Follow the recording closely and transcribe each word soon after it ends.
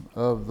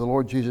of the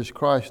Lord Jesus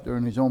Christ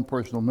during his own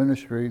personal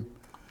ministry,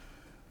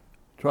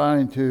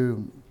 trying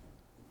to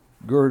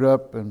gird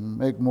up and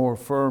make more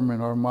firm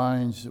in our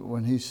minds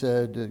when he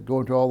said, go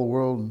into all the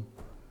world and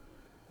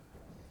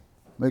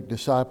make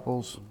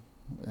disciples,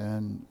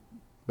 and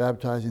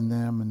baptizing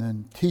them and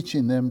then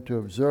teaching them to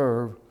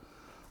observe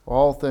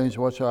all things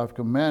which I've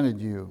commanded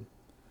you.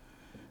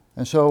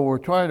 And so we're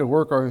trying to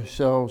work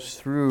ourselves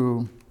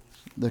through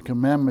the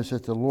commandments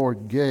that the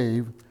Lord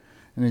gave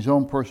in his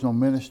own personal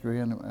ministry,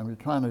 and we're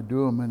trying to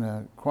do them in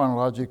a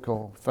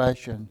chronological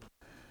fashion.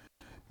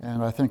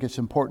 And I think it's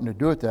important to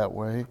do it that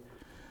way.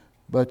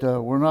 But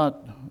we're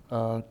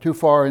not too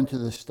far into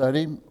the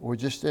study. We're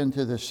just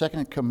into the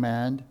second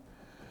command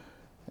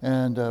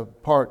and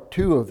part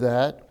 2 of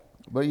that.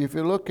 But if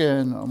you look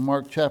in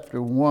Mark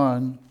chapter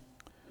 1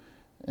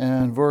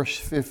 and verse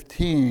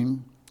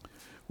 15,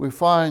 we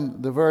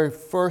find the very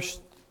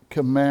first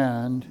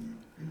command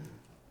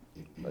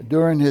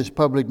during his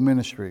public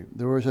ministry.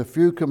 There was a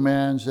few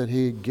commands that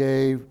he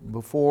gave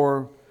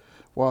before,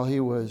 while he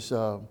was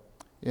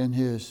in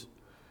his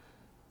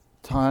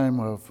time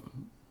of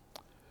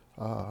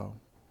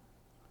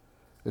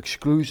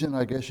exclusion,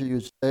 I guess you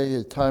could say,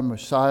 a time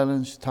of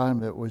silence, time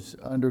that was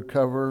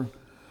undercover,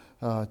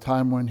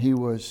 time when he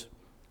was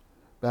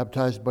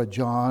baptized by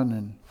John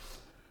and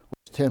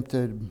was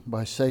tempted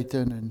by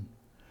Satan.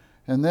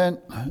 And then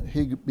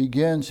he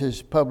begins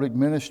his public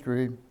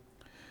ministry.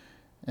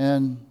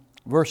 And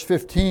verse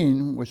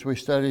 15, which we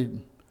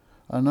studied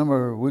a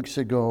number of weeks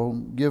ago,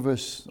 give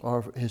us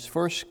his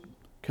first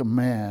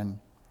command.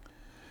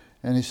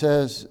 And he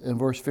says in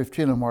verse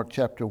 15 of Mark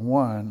chapter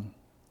 1,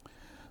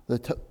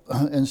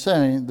 and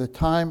saying, the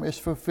time is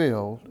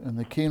fulfilled and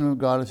the kingdom of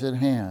God is at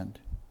hand.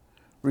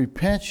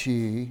 Repent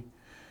ye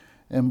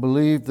and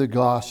believe the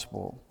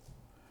gospel.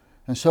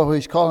 And so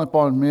he's calling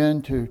upon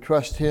men to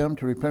trust him,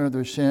 to repent of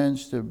their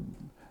sins, to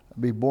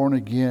be born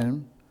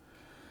again.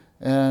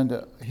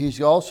 And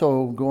he's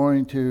also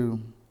going to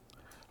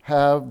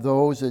have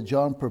those that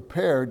John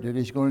prepared that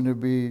he's going to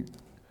be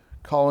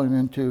calling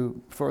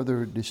into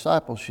further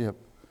discipleship.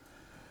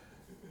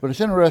 But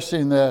it's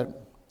interesting that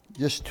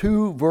just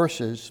 2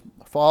 verses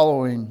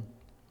following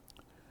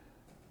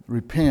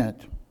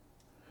repent,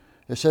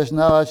 it says,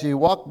 now as he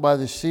walked by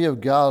the Sea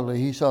of Galilee,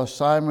 he saw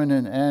Simon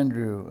and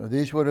Andrew.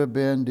 These would have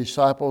been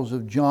disciples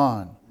of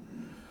John.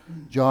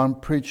 John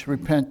preached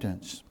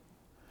repentance.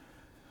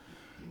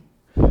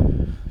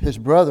 His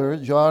brother,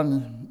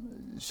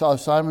 John, saw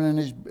Simon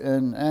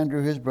and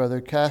Andrew, his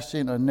brother,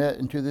 casting a net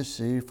into the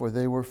sea, for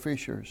they were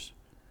fishers.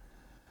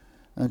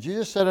 And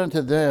Jesus said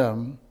unto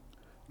them,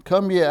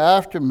 come ye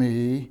after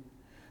me,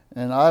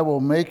 and I will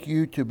make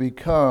you to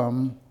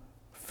become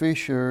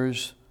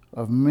fishers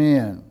of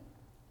men.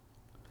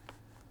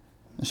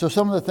 And so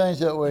some of the things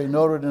that we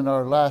noted in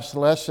our last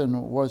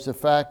lesson was the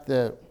fact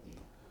that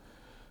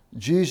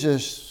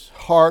Jesus'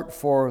 heart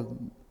for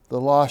the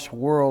lost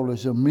world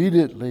is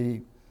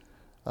immediately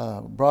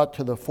brought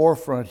to the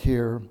forefront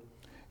here,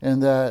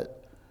 and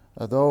that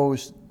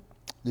those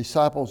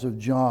disciples of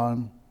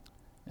John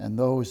and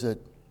those that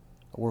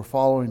were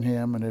following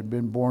him and had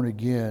been born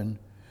again,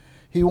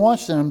 he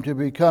wants them to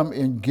become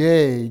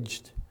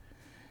engaged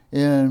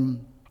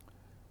in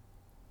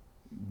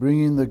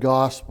bringing the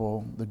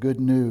gospel, the good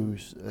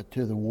news,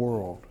 to the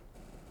world.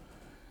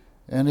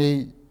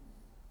 And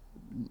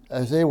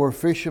as they were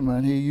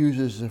fishermen, he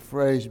uses the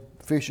phrase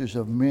fishers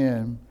of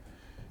men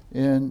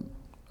in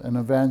an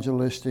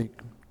evangelistic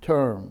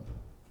term.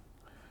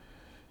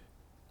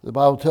 The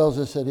Bible tells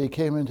us that he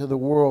came into the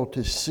world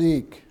to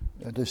seek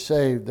and to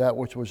save that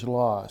which was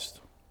lost.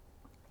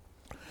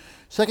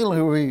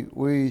 Secondly,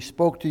 we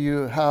spoke to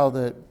you how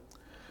that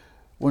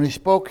when he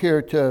spoke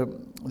here to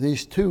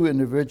these 2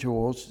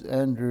 individuals,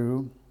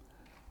 Andrew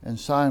and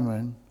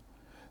Simon,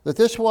 that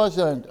this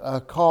wasn't a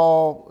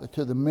call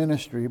to the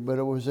ministry, but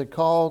it was a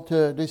call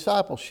to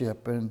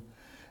discipleship.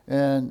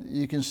 And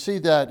you can see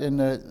that in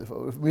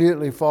the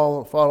immediately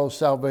follows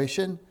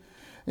salvation.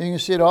 And you can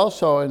see it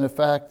also in the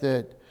fact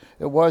that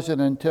it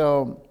wasn't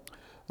until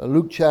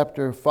Luke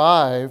chapter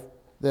 5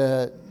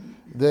 that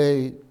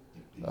they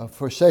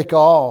forsake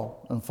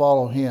all and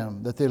follow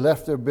him, that they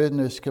left their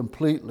business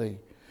completely.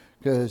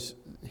 Because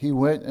he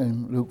went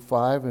in Luke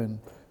 5 and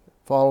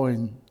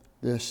following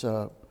this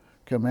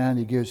command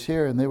he gives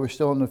here, and they were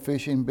still in the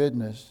fishing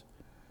business.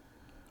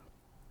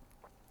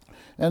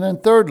 And then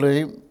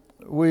thirdly,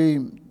 we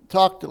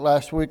talked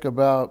last week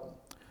about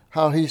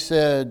how he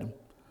said,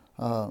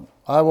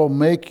 I will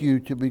make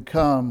you to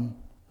become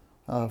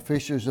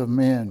fishers of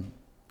men.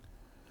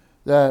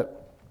 That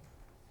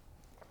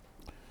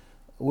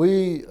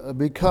we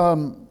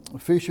become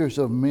fishers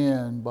of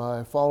men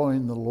by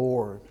following the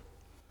Lord.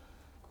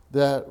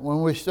 That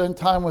when we spend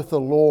time with the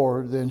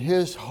Lord, then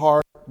his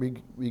heart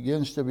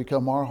begins to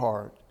become our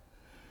heart.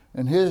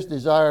 And his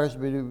desires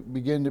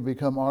begin to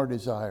become our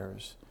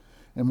desires.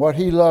 And what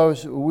he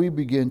loves, we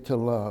begin to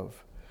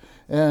love.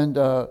 And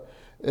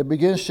it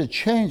begins to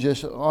change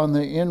us on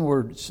the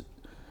inwards,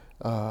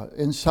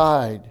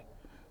 inside.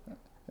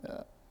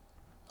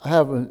 I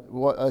have a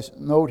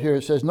note here.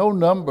 It says, no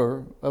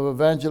number of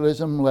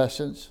evangelism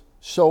lessons,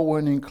 soul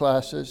winning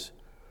classes,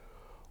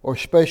 or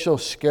special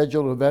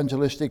scheduled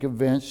evangelistic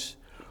events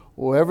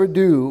will ever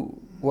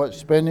do what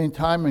spending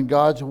time in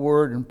God's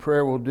Word and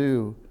prayer will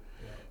do.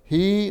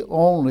 He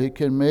only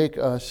can make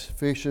us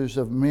fishers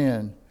of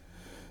men.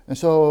 And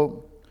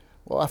so,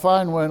 I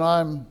find when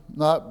I'm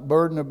not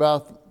burdened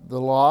about the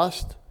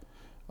lost,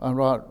 I'm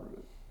not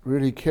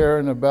really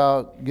caring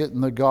about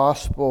getting the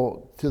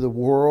gospel to the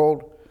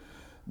world,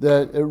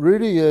 that it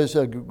really is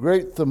a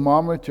great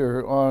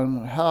thermometer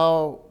on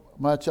how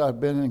much I've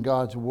been in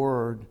God's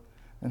Word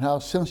and how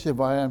sensitive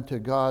I am to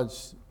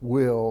God's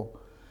will.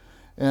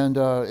 And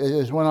it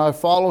is when I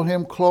follow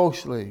Him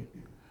closely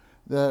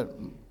that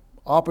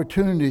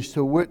opportunities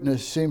to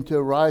witness seem to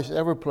arise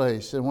every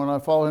place. And when I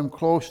follow Him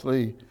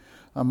closely,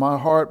 my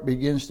heart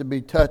begins to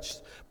be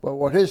touched by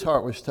what His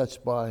heart was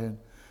touched by. And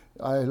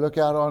I look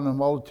out on the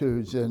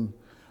multitudes and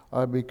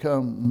I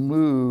become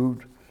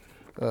moved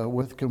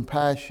with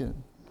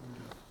compassion.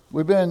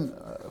 We've been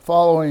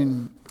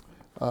following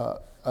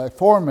a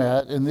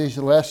format in these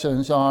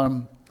lessons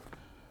on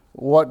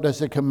what does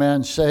the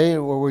command say,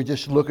 where we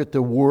just look at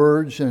the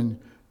words and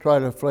try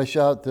to flesh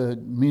out the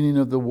meaning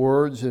of the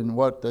words and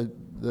what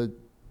the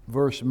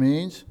verse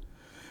means.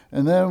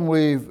 And then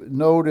we've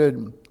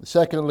noted,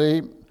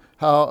 secondly,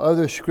 how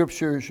other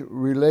scriptures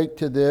relate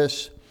to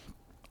this.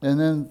 And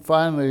then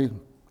finally,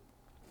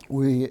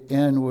 we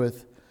end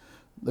with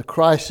the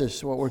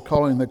crisis, what we're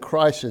calling the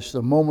crisis,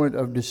 the moment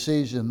of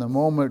decision, the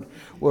moment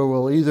where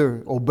we'll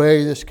either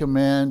obey this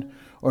command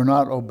or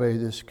not obey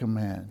this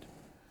command.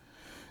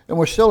 And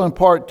we're still in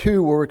part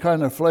 2 where we're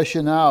kind of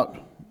fleshing out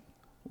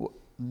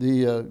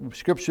the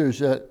scriptures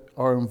that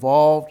are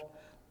involved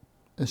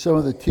and some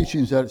of the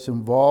teachings that's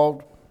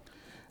involved.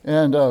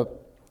 And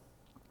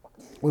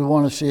we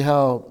want to see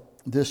how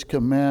this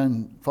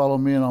command, follow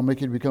me and I'll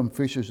make you become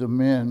fishers of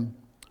men,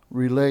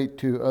 relate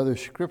to other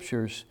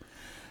scriptures.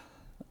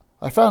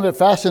 I found it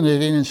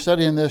fascinating in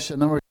studying this a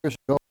number of years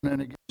ago and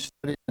then again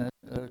studying it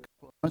a couple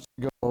of months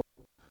ago,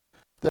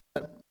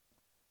 that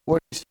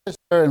what he says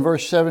there in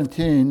verse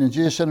 17, and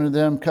Jesus said unto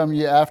them, come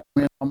ye after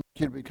me, and I'll make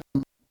you to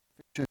become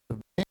fishers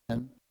of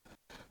men,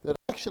 that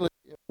actually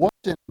it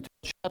wasn't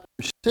until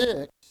chapter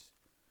 6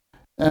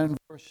 and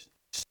verse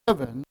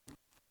 7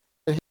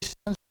 that he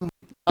sends them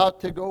out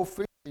to go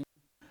fishing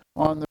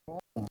on their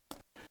own.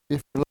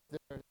 If you look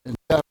there in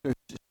chapter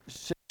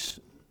 6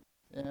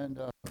 and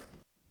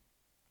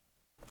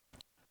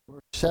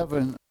verse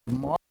 7 of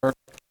Mark,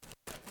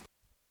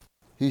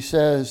 he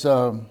says,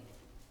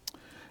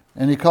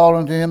 and he called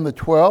unto him the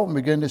 12, and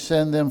began to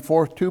send them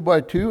forth 2 by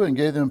 2, and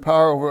gave them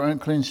power over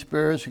unclean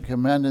spirits, and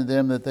commanded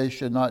them that they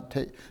should not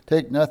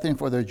take nothing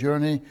for their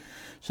journey,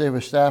 save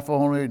a staff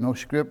only, no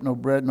scrip, no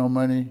bread, no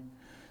money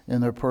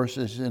in their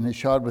purses. And he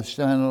shod with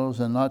sandals,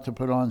 and not to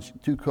put on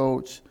 2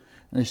 coats.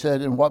 And he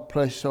said, in what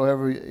place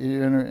soever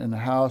you enter in the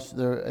house,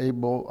 there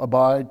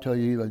abide till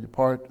ye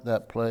depart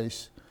that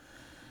place.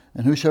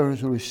 And whosoever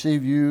shall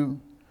receive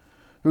you,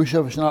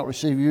 whosoever shall not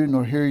receive you,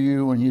 nor hear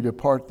you, when you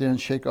depart, then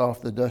shake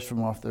off the dust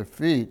from off their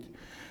feet.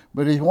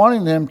 But he's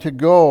wanting them to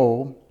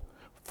go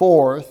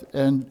forth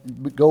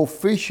and go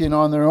fishing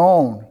on their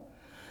own.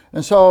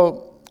 And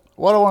so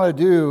what I want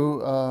to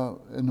do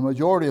in the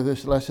majority of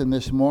this lesson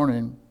this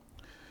morning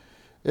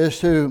is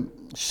to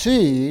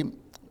see,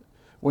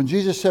 when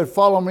Jesus said,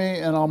 follow me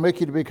and I'll make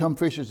you to become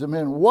fishers of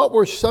men, what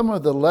were some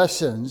of the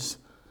lessons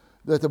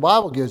that the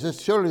Bible gives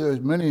us? Surely there's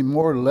many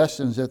more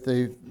lessons that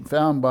they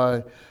found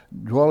by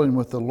dwelling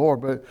with the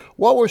Lord. But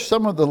what were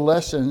some of the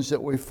lessons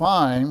that we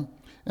find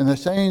in the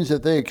things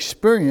that they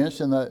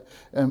experienced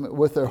and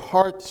with their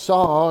heart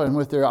saw and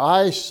with their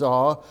eyes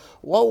saw?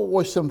 What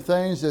were some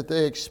things that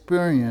they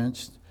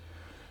experienced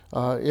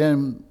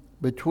in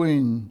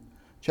between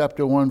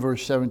chapter 1,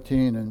 verse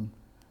 17 and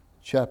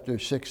chapter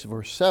 6,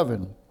 verse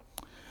 7?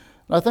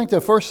 I think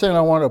the first thing I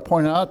want to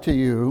point out to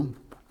you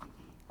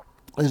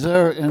is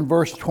there in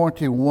verse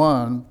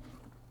 21,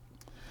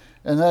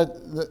 and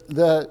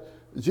that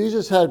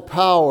Jesus had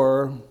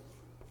power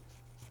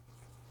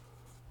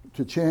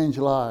to change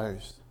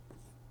lives.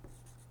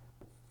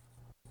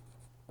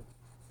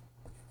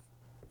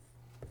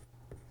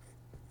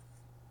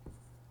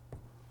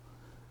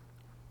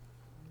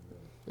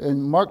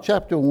 In Mark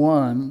chapter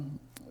 1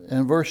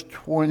 and verse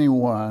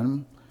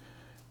 21,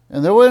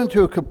 and they went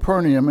into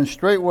Capernaum, and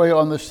straightway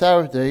on the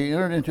Sabbath day he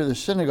entered into the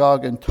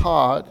synagogue and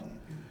taught,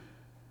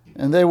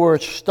 and they were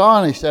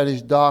astonished at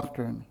his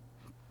doctrine.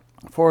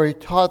 For he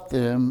taught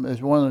them as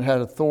one that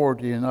had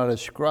authority and not as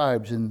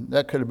scribes. And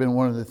that could have been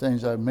one of the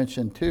things I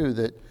mentioned too,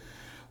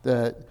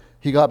 that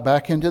he got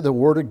back into the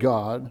Word of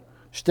God,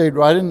 stayed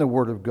right in the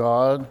Word of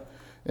God,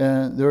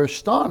 and they're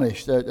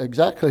astonished at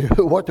exactly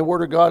what the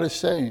Word of God is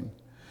saying.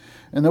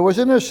 And there was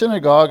in their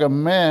synagogue a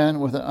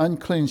man with an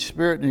unclean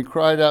spirit, and he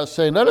cried out,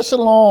 saying, let us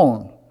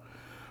alone.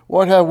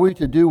 What have we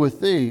to do with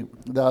thee,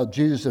 thou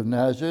Jesus of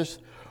Nazareth?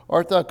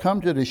 Art thou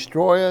come to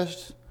destroy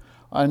us?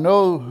 I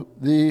know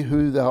thee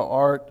who thou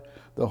art,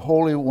 the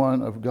Holy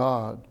One of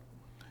God.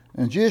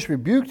 And Jesus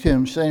rebuked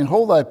him, saying,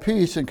 Hold thy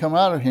peace, and come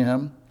out of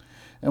him.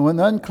 And when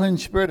the unclean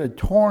spirit had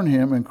torn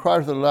him and cried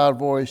with a loud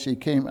voice, he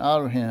came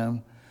out of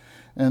him.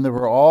 And they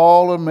were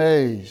all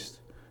amazed,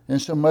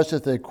 insomuch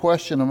that they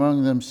questioned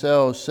among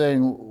themselves,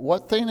 saying,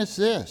 What thing is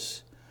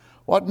this?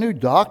 What new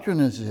doctrine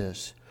is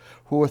this?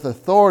 For with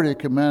authority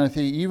commandeth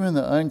he even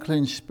the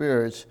unclean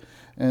spirits,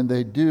 and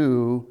they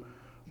do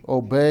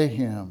obey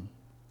him.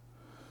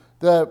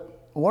 That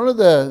one of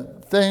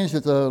the things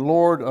that the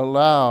Lord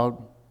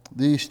allowed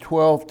these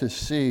 12 to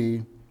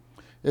see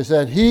is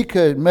that he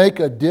could make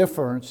a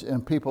difference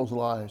in people's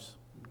lives.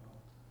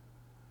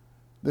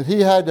 That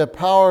he had the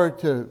power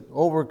to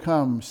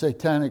overcome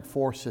satanic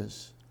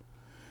forces.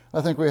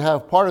 I think we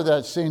have part of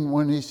that scene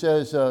when he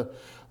says,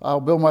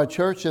 I'll build my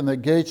church and the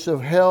gates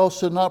of hell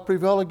shall not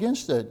prevail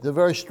against it. The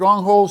very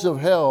strongholds of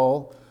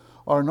hell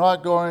are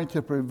not going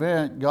to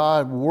prevent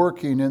God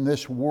working in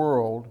this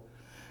world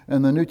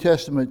and the New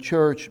Testament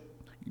church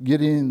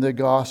getting the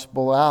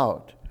gospel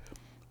out.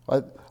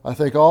 I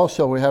think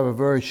also we have a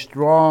very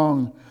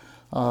strong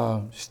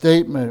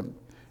statement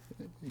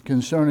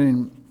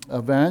concerning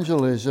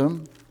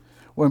evangelism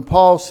when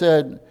Paul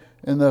said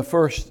in the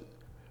first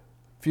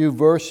few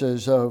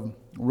verses of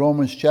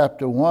Romans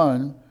chapter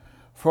 1,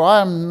 For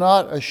I am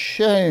not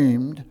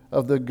ashamed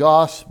of the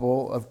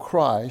gospel of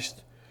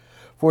Christ,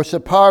 for it's the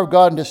power of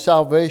God unto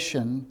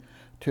salvation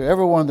to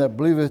everyone that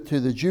believeth, to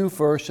the Jew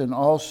first, and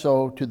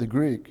also to the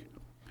Greek.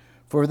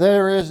 For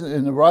there is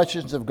in the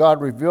righteousness of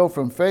God revealed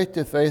from faith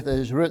to faith, as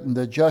is written,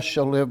 the just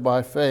shall live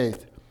by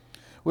faith.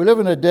 We live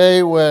in a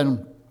day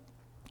when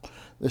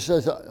this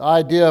is an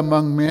idea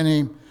among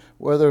many,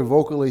 whether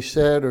vocally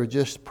said or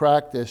just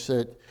practiced,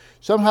 that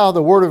somehow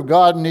the Word of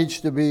God needs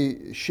to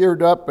be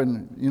sheared up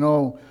and,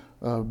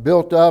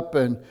 built up,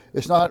 and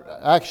it's not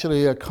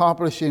actually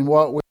accomplishing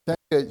what we think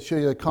it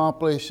should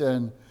accomplish,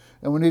 and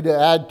we need to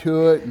add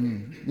to it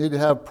and need to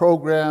have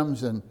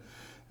programs. And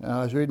I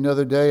was reading the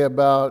other day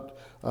about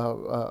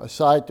a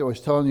site that was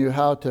telling you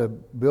how to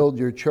build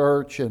your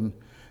church, and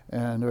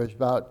there was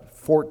about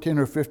 14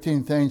 or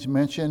 15 things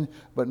mentioned,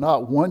 but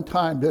not one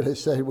time did it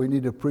say we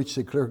need to preach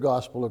the clear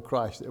gospel of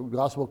Christ. The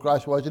gospel of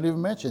Christ wasn't even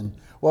mentioned.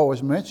 What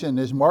was mentioned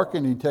is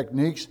marketing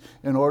techniques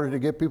in order to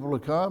get people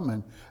to come,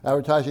 and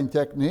advertising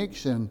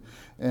techniques, and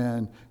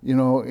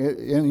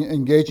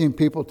engaging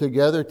people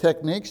together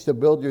techniques to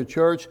build your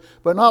church,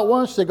 but not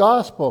once the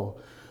gospel.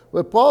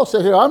 But Paul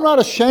said here, I'm not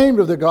ashamed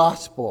of the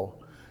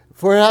gospel,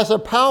 for it has a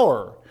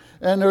power.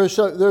 And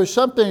there's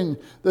something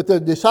that the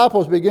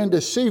disciples begin to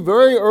see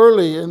very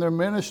early in their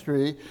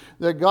ministry,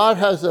 that God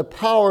has the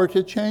power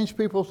to change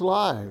people's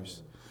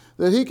lives.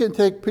 That he can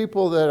take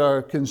people that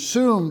are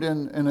consumed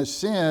in a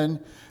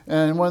sin,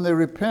 and when they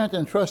repent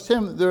and trust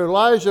him, their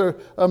lives are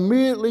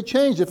immediately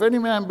changed. If any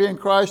man be in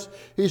Christ,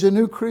 he's a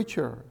new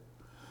creature.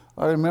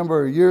 I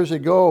remember years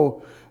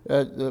ago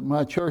at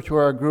my church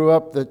where I grew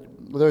up, that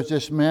there's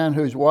this man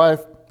whose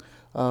wife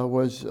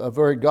was a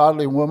very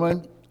godly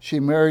woman. She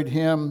married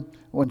him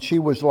when she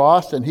was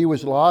lost and he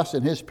was lost,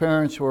 and his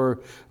parents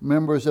were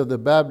members of the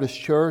Baptist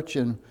church,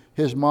 and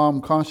his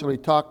mom constantly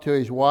talked to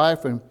his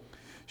wife, and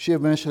she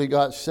eventually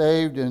got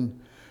saved.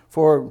 And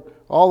for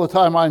all the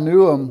time I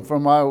knew him,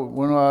 from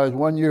when I was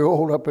 1 year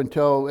old up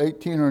until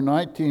 18 or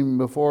 19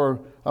 before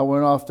I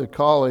went off to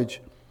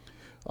college,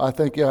 I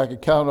think I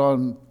could count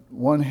on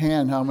one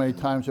hand how many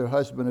times her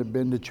husband had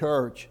been to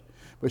church.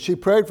 But she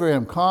prayed for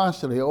him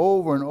constantly,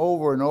 over and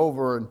over and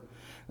over.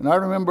 And I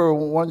remember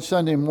one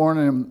Sunday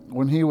morning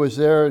when he was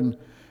there, and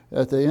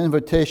at the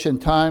invitation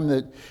time,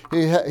 that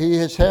he had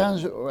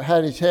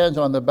his hands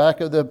on the back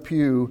of the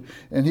pew,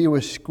 and he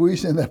was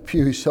squeezing the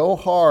pew so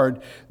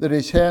hard that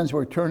his hands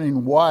were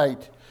turning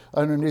white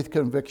underneath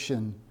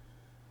conviction.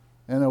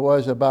 And it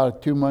was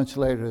about 2 months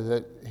later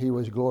that he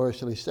was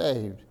gloriously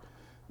saved.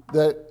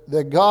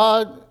 That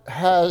God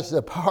has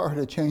the power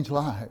to change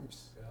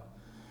lives.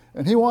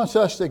 And he wants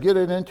us to get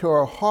it into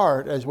our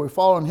heart as we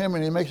follow him,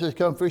 and he makes us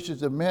become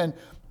fishers of men,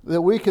 that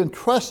we can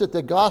trust that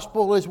the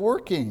gospel is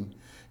working.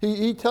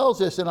 He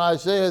tells us in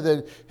Isaiah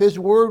that his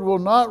word will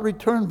not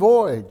return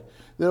void,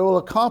 that it will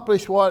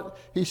accomplish what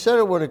he said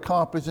it would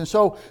accomplish. And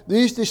so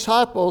these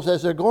disciples,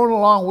 as they're going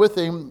along with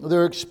him,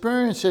 they're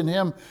experiencing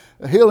him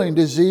healing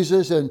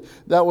diseases, and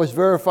that was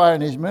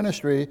verifying his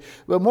ministry.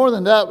 But more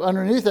than that,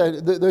 underneath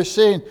that, they're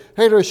saying,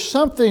 hey, there's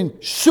something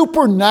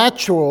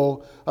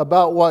supernatural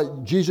about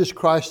what Jesus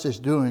Christ is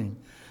doing.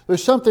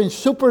 There's something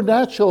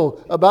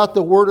supernatural about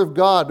the Word of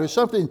God. There's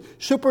something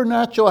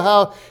supernatural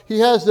how he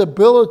has the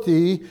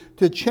ability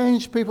to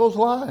change people's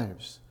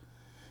lives.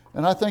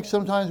 And I think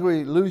sometimes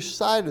we lose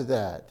sight of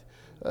that.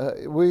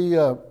 We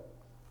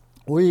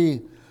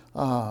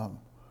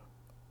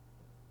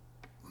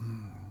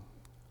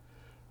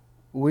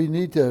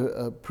need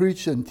to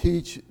preach and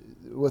teach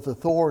with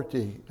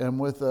authority and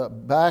with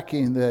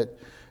backing that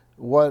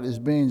what is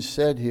being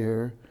said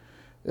here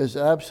is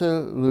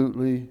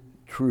absolutely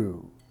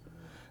true.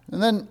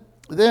 And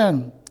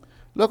then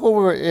look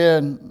over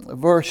in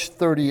verse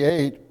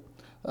 38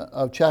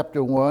 of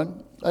chapter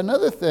 1.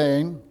 Another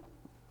thing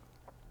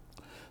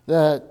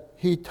that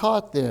he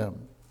taught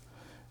them.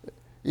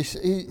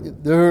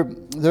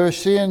 They're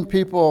seeing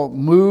people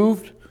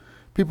moved.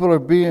 People are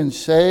being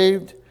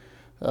saved.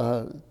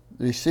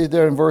 You see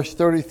there in verse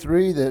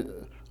 33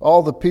 that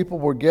all the people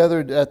were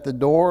gathered at the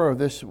door of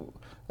this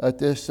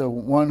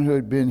one who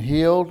had been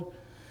healed.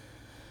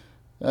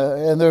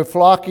 And they're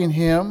flocking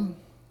him.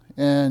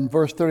 And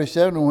verse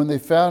 37, when they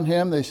found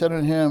him, they said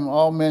unto him,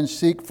 all men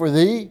seek for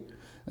thee.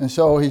 And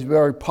so he's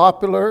very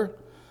popular.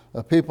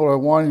 People are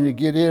wanting to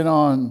get in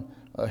on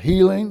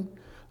healing.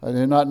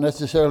 They're not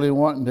necessarily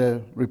wanting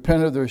to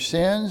repent of their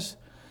sins.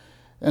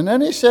 And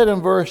then he said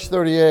in verse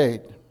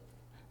 38,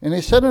 and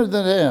he said unto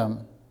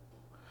them,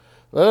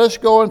 let us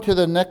go into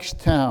the next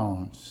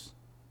towns,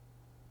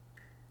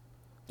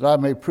 that I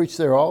may preach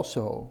there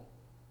also.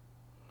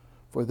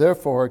 For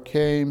therefore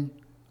came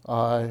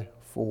I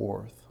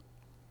forth.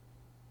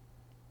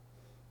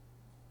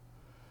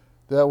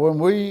 That when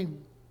we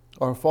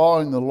are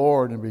following the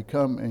Lord and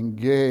become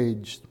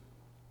engaged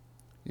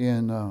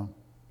in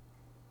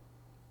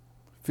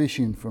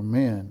fishing for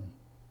men,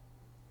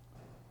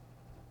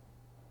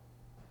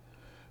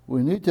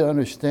 we need to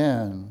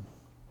understand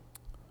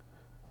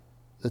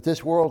that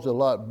this world's a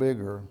lot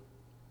bigger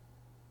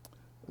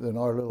than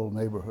our little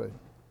neighborhood.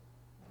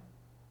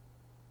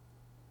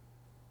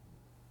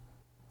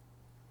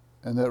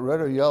 And that red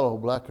or yellow,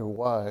 black or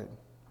white,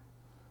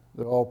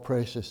 they're all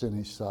precious in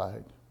his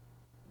sight.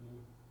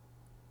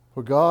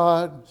 For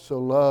God so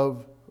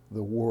loved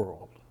the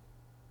world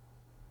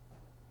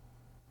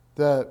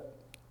that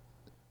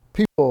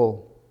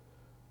people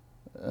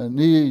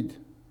need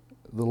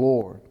the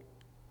Lord.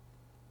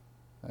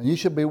 And you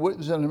shall be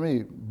witnesses unto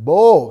me.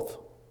 Both.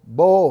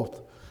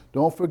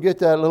 Don't forget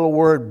that little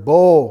word,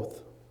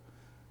 both.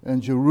 In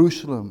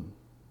Jerusalem,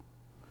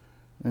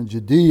 and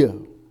Judea,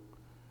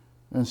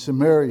 and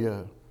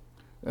Samaria,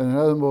 and in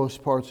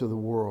othermost parts of the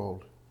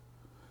world.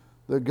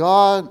 That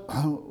God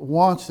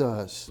wants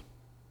us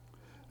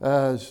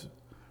as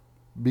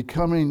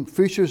becoming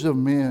fishers of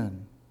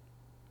men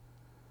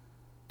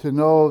to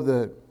know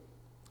that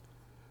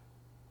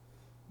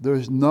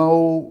there's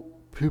no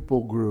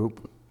people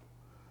group,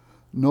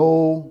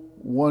 no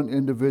one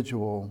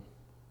individual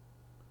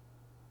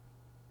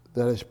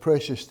that is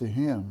precious to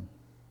him.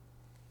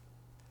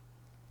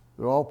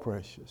 They're all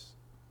precious.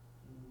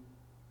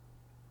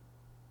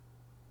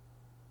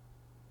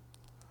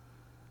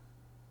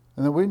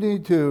 And then we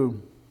need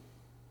to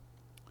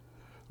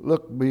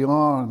look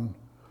beyond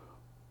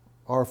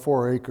our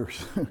 4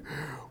 acres,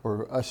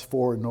 or us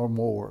 4 no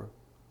more.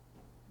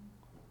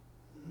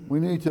 We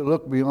need to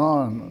look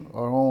beyond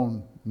our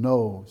own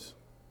nose.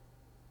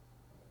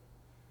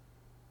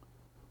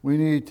 We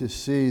need to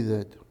see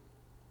that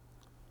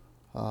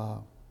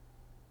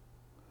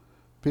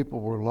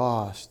people were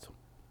lost,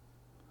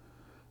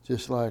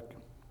 just like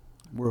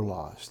we're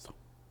lost,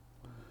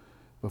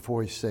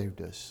 before he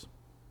saved us.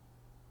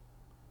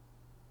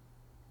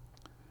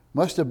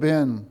 Must have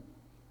been,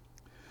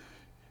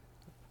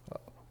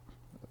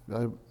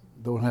 I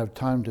don't have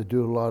time to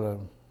do a lot of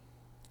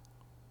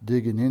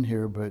digging in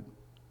here, but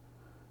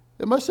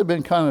it must have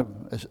been kind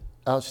of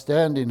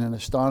outstanding and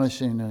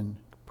astonishing and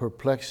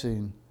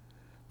perplexing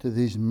to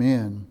these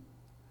men,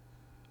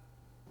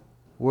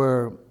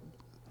 where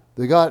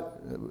they got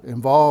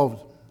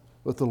involved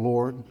with the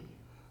Lord,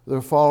 they're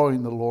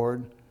following the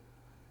Lord,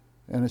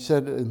 and it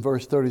said in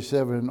verse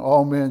 37,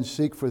 all men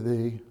seek for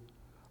thee.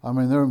 I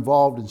mean, they're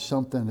involved in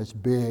something that's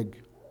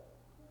big,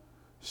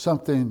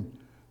 something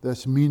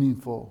that's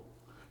meaningful,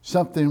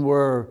 something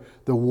where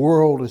the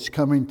world is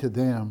coming to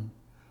them.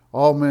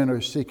 All men are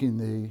seeking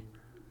thee.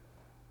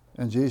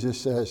 And Jesus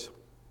says,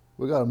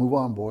 we got to move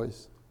on,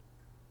 boys.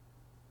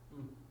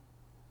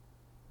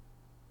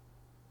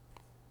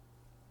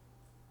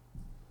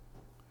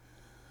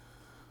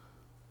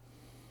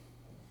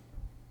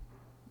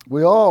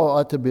 We all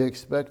ought to be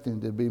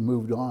expecting to be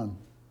moved on.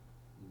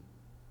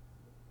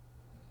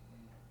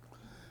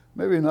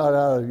 Maybe not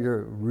out of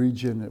your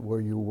region where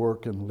you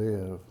work and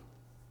live,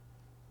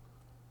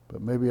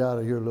 but maybe out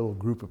of your little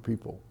group of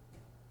people.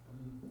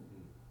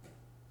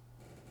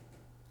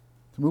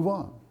 To move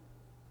on.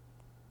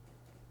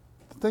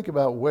 To think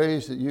about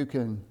ways that you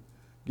can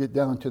get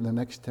down to the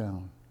next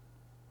town.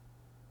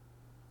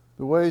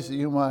 The ways that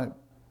you might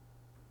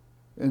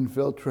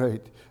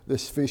infiltrate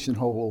this fishing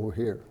hole over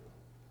here.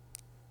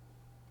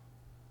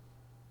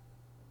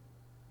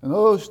 And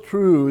those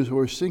truths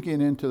were sinking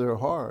into their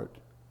heart.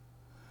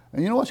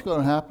 And you know what's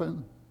going to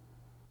happen?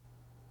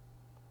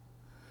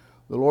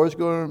 The Lord's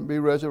going to be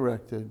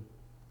resurrected.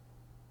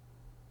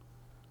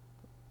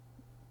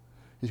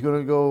 He's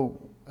going to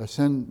go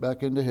ascend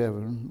back into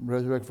heaven,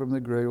 resurrect from the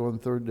grave on the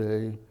 3rd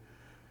day.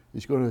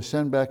 He's going to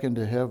ascend back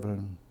into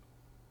heaven.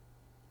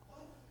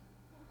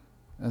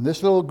 And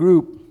this little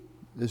group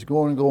is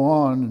going to go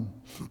on.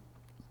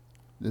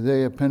 The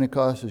day of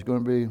Pentecost is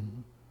going to be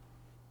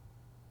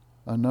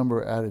a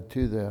number added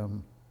to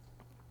them.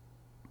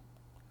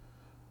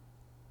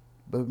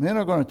 But men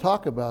are going to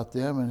talk about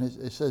them, and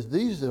it says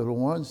these are the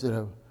ones that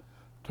have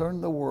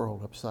turned the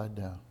world upside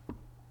down.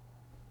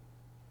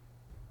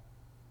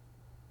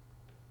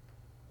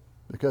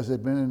 Because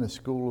they've been in the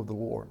school of the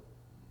Lord.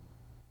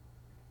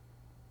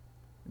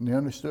 And he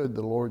understood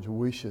the Lord's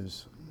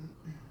wishes,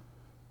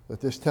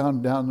 that this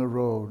town down the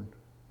road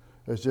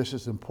is just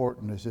as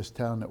important as this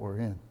town that we're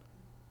in.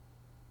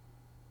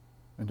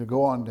 And to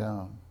go on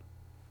down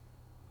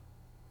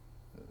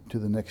to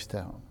the next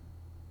town.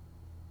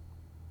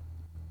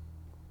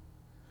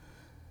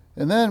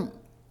 And then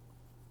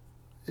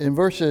in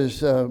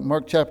verses,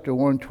 Mark chapter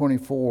 1,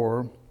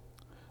 29,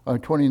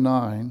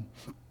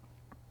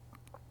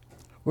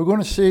 we're going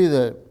to see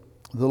that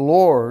the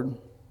Lord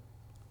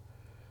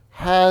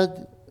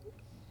had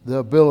the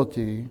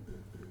ability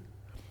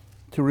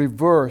to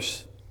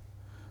reverse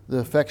the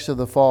effects of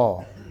the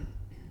fall.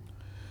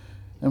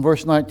 In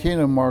verse 19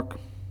 of Mark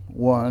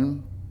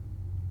 1,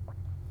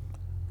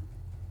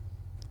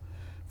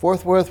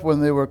 forthwith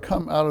when they were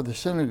come out of the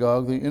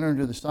synagogue, they entered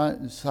into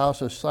the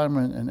house of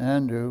Simon and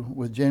Andrew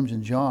with James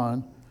and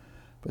John.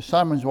 But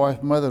Simon's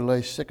wife's mother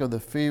lay sick of the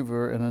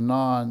fever, and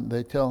anon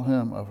they tell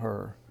him of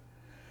her.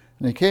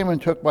 And he came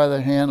and took by the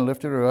hand and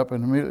lifted her up,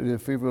 and immediately the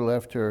fever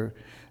left her,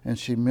 and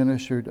she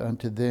ministered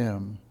unto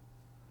them.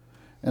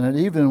 And at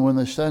even when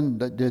the sun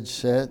did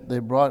set, they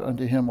brought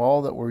unto him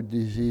all that were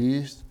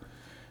diseased,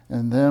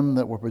 and them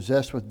that were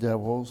possessed with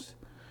devils,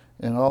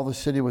 and all the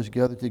city was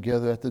gathered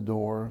together at the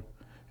door.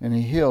 And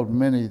he healed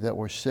many that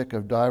were sick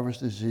of divers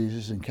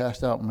diseases, and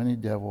cast out many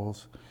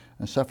devils,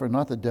 and suffered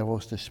not the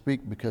devils to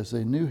speak, because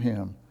they knew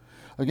him.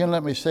 Again,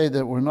 let me say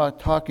that we're not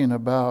talking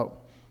about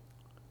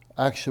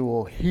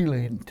actual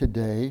healing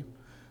today,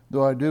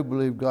 though I do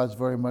believe God's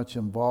very much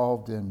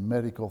involved in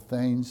medical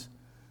things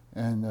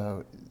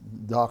and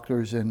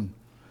doctors and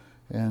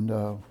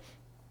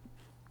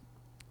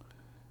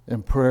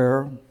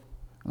prayer.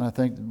 And I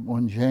think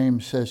when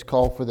James says,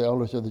 call for the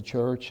elders of the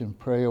church and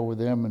pray over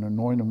them and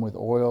anoint them with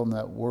oil, and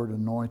that word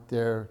anoint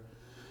there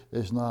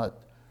is not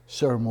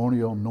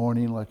ceremonial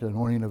anointing like the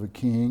anointing of a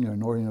king or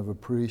anointing of a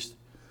priest,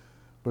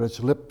 but it's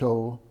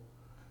lipto,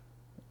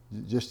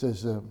 just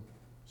as a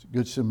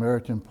Good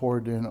Samaritan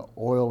poured in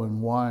oil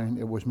and wine,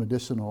 it was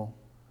medicinal.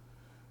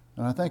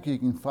 And I think you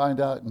can find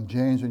out in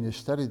James when you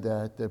study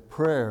that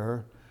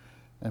prayer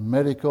and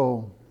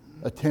medical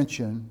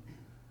attention,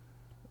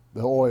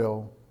 the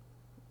oil,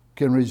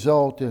 can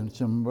result in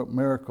some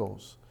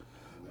miracles.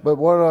 But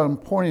what I'm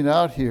pointing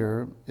out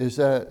here is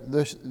that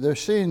they're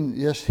seeing,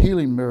 yes,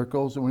 healing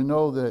miracles, and we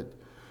know that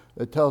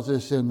it tells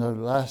us in the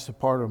last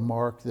part of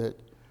Mark that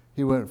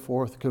he went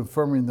forth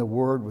confirming the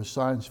word with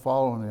signs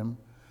following him,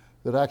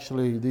 that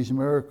actually these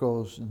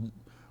miracles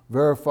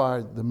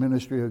verified the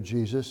ministry of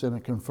Jesus and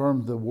it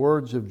confirmed the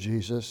words of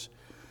Jesus.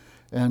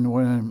 And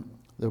when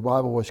the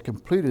Bible was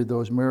completed,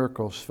 those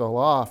miracles fell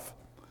off.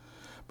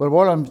 But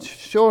what I'm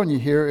showing you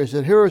here is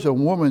that here is a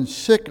woman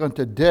sick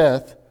unto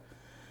death,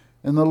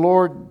 and the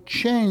Lord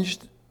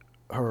changed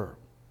her.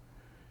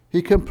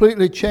 He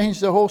completely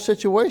changed the whole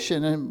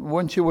situation. And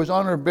when she was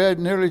on her bed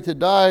nearly to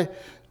die,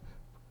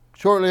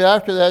 shortly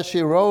after that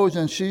she rose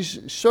and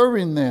she's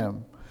serving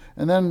them.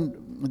 And then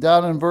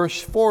down in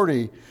verse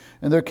 40,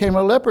 and there came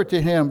a leper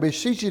to him,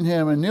 beseeching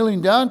him and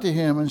kneeling down to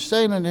him and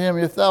saying unto him,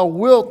 if thou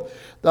wilt,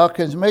 thou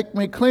canst make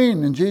me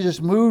clean. And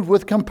Jesus, moved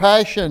with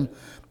compassion,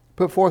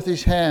 put forth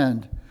his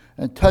hand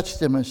and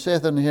touched him and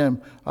saith unto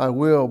him, I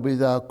will, be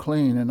thou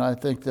clean. And I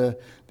think the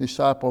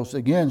disciples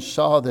again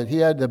saw that he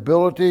had the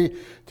ability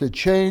to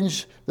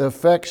change the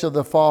effects of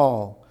the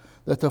fall,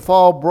 that the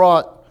fall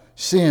brought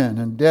sin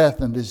and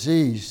death and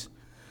disease.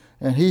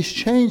 And he's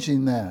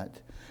changing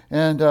that.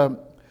 And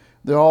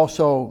they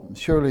also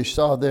surely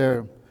saw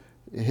there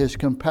his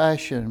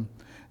compassion.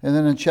 And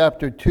then in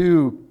chapter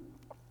 2,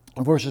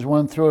 verses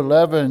 1 through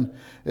 11,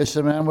 it's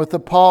the man with the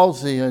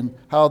palsy and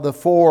how the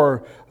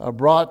four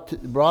brought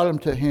him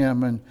to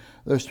him. And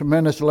there's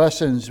tremendous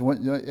lessons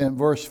in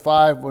verse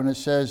 5 when it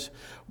says,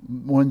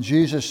 when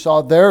Jesus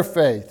saw their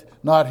faith,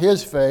 not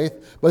his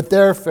faith, but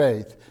their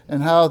faith.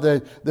 And how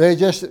they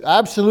just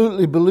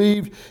absolutely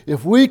believed,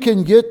 if we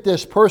can get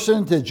this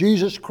person to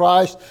Jesus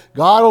Christ,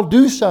 God will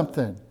do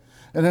something.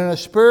 And in a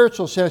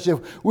spiritual sense,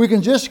 if we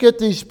can just get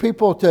these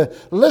people to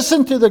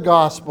listen to the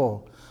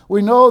gospel,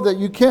 we know that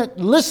you can't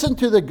listen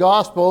to the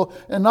gospel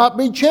and not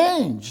be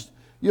changed.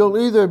 You'll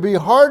either be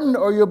hardened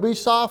or you'll be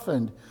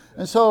softened.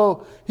 And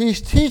so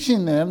he's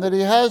teaching them that he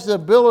has the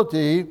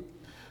ability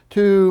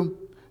to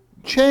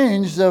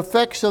change the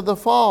effects of the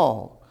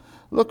fall.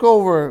 Look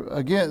over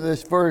again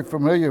this very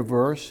familiar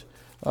verse,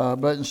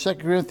 but in 2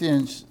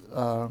 Corinthians,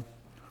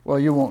 well,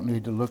 you won't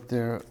need to look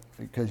there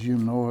because you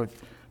know it.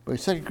 But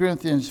 2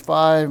 Corinthians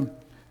 5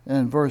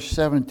 and verse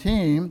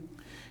 17,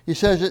 he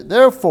says,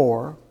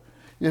 therefore,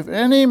 if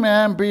any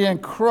man be in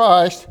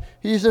Christ,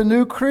 he's a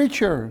new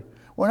creature.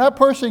 When that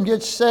person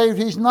gets saved,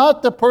 he's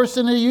not the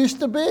person he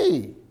used to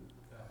be.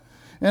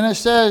 And it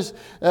says,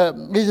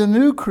 he's a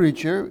new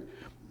creature.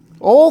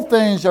 Old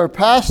things are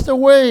passed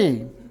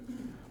away.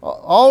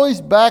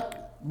 Always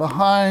back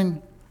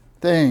behind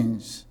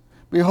things.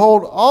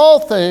 Behold, all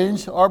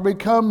things are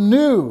become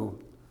new.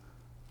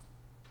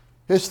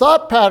 His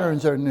thought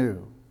patterns are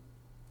new.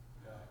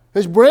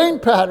 His brain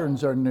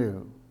patterns are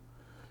new.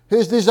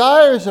 His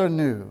desires are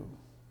new.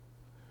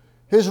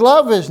 His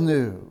love is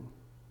new.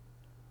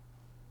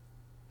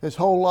 His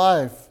whole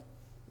life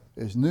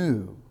is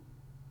new.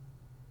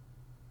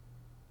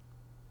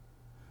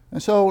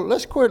 And so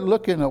let's quit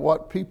looking at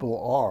what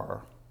people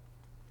are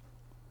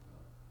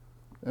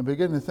and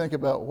begin to think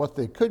about what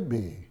they could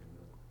be.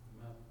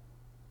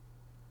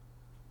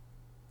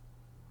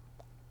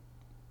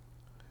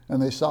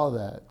 And they saw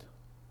that.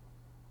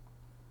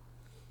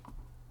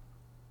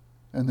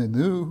 And they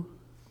knew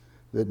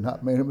they had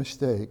not made a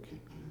mistake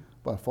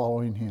by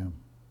following him.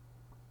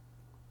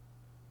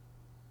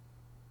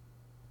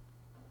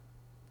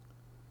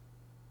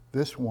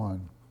 This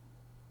one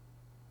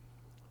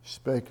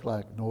spake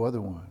like no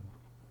other one.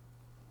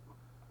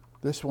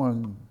 This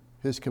one,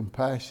 his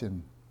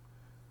compassion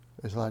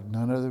is like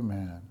none other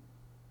man.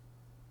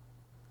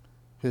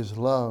 His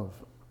love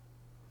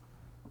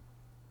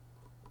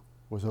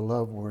was a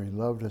love where he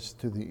loved us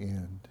to the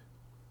end.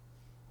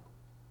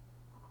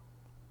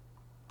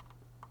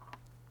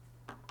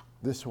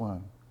 This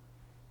one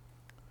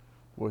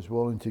was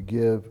willing to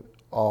give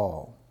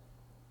all.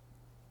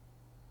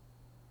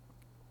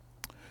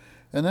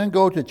 And then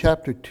go to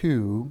chapter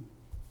 2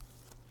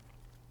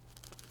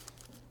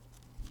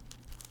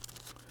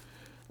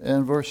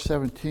 and verse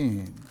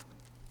 17.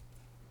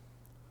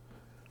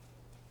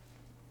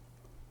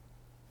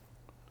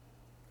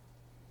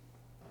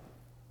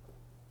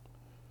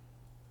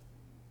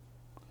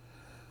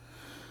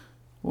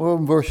 Well,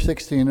 in verse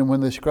 16, and when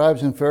the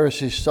scribes and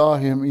Pharisees saw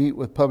him eat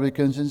with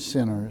publicans and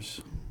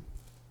sinners,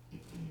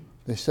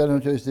 they said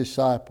unto his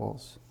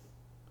disciples,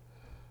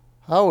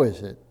 how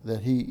is it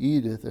that he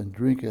eateth and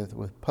drinketh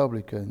with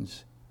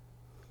publicans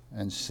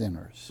and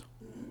sinners?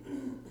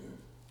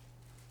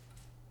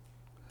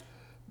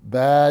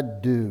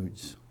 Bad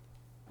dudes,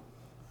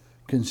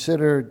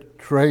 considered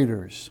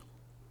traitors,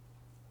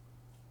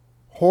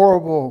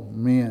 horrible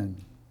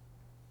men.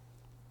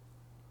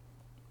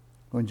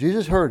 When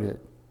Jesus heard it,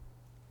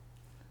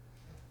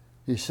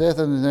 he saith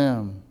unto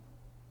them,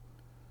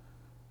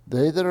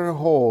 they that are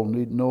whole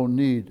need no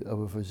need of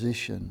a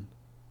physician,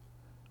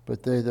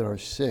 but they that are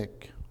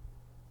sick.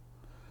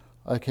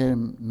 I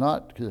came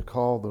not to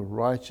call the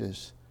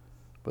righteous,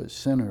 but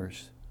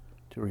sinners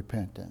to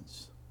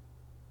repentance.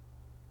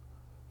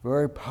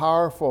 Very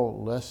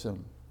powerful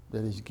lesson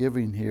that he's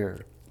giving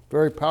here.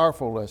 Very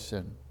powerful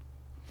lesson.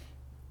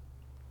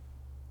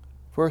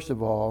 First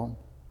of all,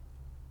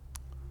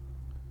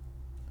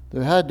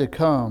 there had to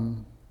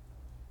come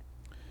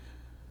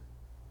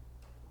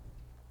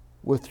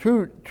with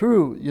true,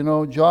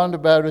 John the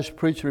Baptist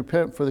preached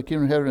repent for the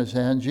kingdom of heaven is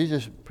at hand.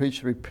 Jesus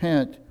preached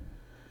repent,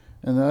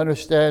 and the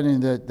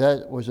understanding that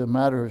that was a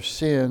matter of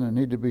sin and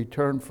need to be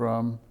turned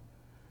from.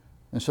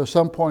 And so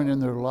some point in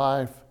their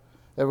life,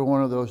 every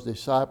one of those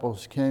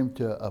disciples came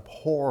to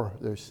abhor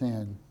their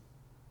sin.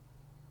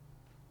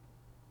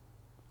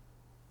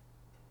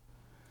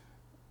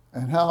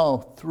 And how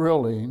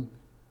thrilling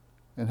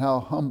and how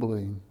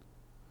humbling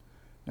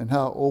and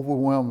how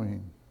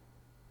overwhelming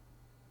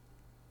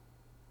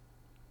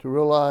to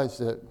realize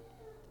that,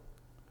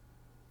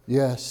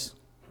 yes,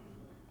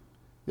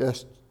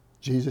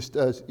 Jesus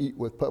does eat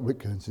with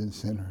publicans and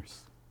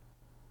sinners.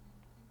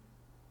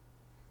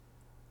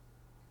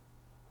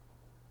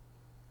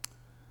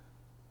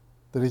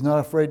 That he's not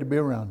afraid to be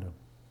around them.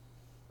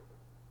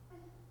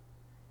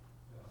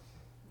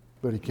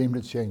 But he came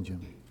to change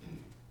him.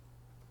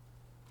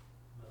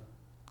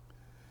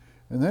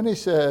 And then he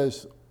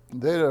says,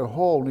 they that are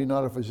whole need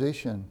not a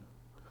physician.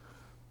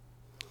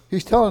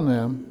 He's telling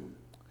them,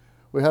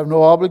 we have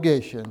no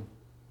obligation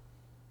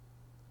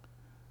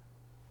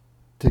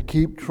to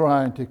keep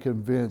trying to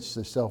convince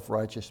the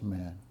self-righteous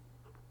man.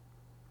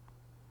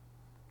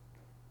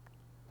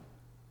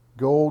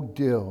 Go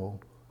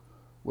deal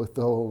with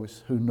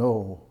those who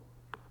know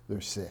they're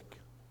sick.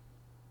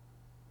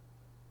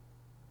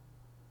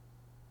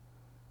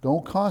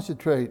 Don't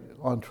concentrate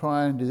on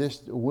trying to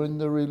just win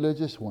the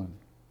religious one.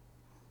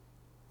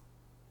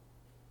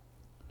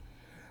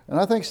 And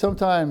I think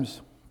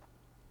sometimes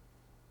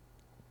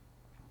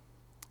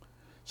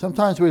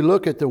we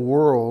look at the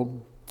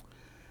world,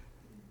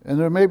 and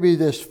there may be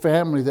this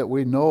family that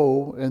we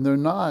know, and they're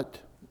not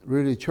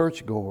really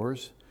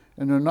churchgoers,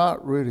 and they're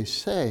not really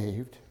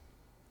saved,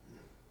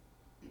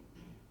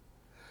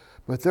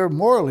 but they're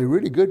morally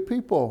really good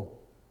people.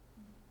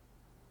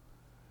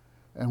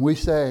 And we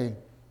say,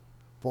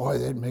 boy,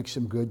 they'd make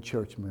some good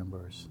church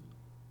members.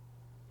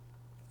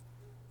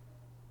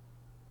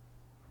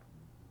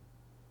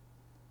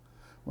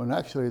 When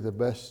actually the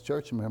best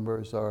church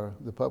members are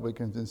the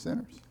publicans and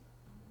sinners.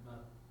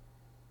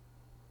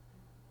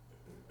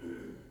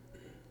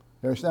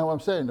 You understand what I'm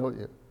saying, don't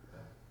you?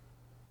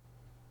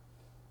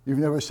 You've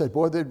never said,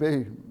 boy,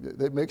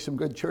 they'd make some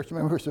good church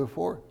members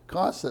before?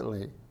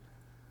 Constantly.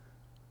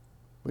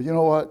 But you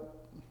know what?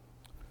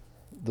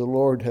 The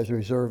Lord has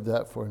reserved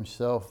that for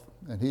himself,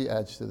 and he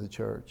adds to the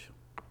church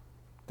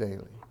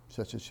daily,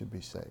 such as should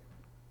be saved.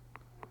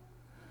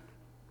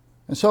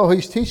 And so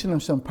he's teaching them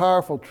some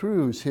powerful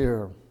truths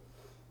here.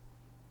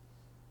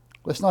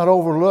 Let's not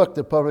overlook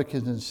the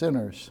publicans and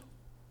sinners.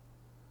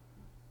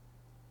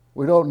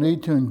 We don't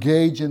need to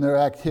engage in their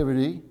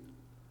activity.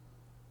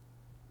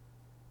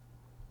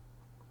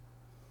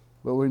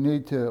 But we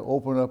need to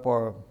open up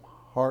our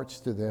hearts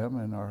to them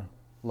and our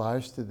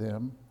lives to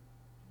them.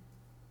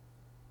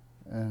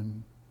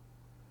 And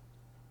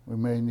we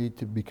may need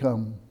to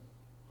become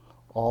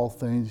all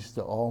things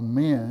to all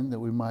men that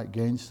we might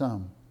gain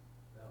some.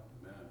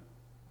 Amen.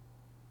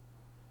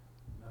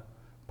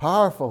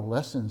 Powerful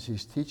lessons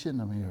he's teaching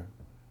them here.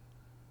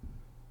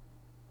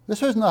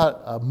 This is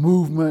not a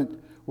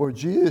movement where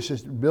Jesus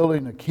is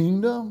building a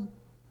kingdom,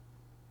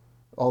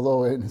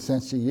 although in a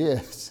sense he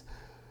is,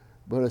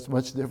 but it's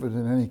much different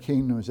than any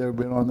kingdom that's ever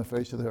been on the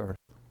face of the earth.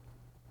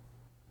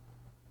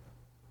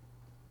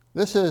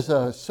 This is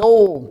a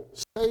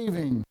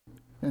soul-saving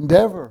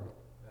endeavor.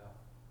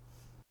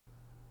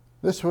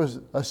 This was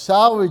a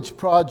salvage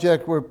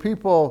project where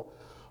people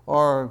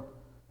are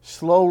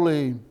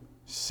slowly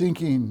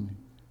sinking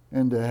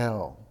into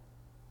hell.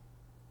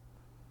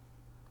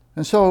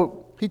 And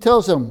so he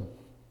tells them,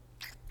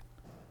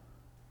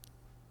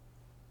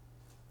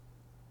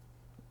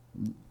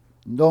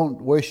 don't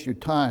waste your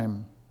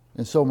time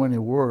in so many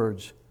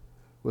words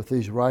with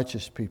these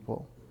righteous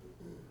people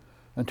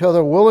until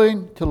they're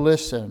willing to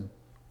listen.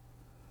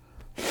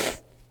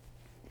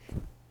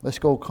 Let's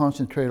go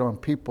concentrate on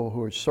people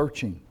who are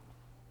searching.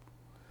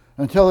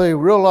 Until they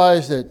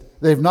realize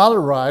that they've not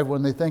arrived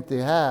when they think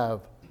they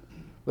have,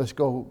 let's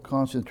go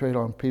concentrate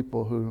on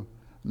people who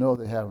know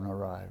they haven't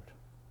arrived.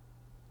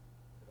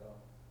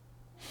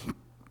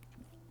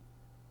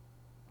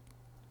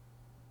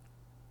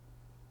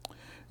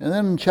 And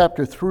then in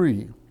chapter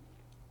 3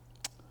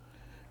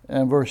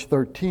 and verse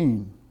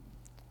 13,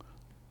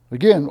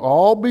 again,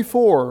 all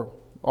before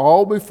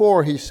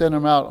he sent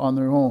them out on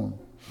their own.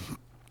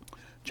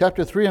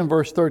 Chapter 3 and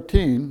verse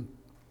 13,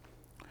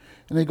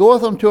 and he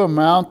goeth unto a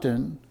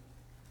mountain,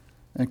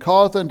 and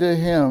calleth unto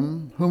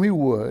him whom he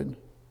would,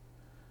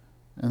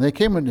 and they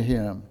came unto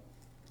him.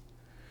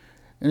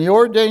 And he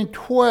ordained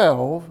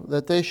 12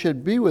 that they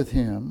should be with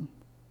him,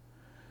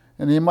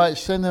 and he might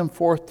send them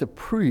forth to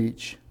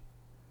preach,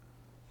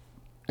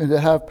 and to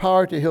have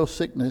power to heal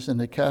sickness, and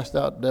to cast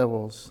out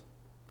devils.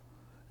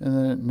 And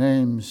then it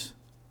names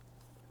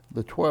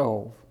the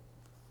 12.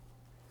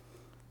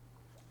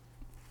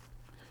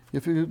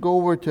 If you go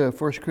over to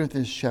 1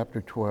 Corinthians chapter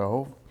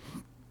 12,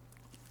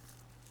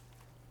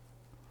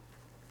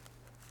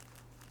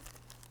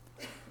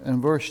 and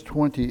verse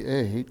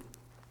 28,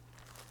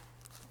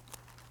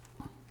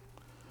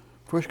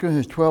 1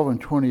 Corinthians 12 and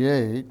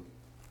 28,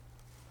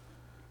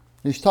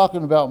 he's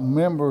talking about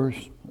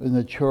members in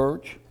the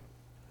church,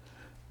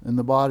 in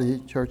the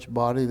body, church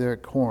body there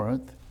at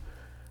Corinth.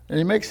 And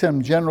he makes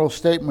some general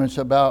statements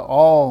about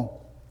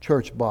all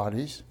church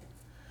bodies.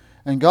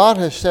 And God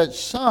has set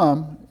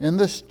some in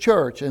this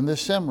church, in the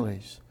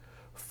assemblies.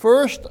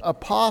 First,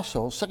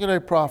 apostles, secondary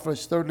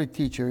prophets, thirdly,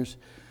 teachers.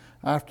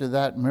 After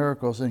that,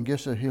 miracles and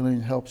gifts of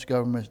healing, helps,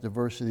 governments,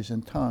 diversities,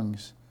 and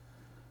tongues.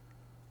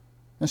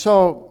 And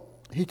so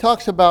he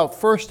talks about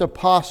first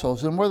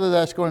apostles, and whether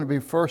that's going to be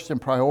first in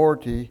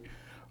priority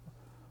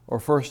or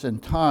first in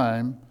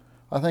time,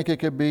 I think it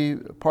could be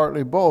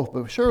partly both,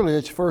 but surely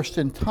it's first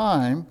in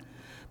time,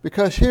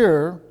 because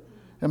here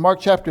in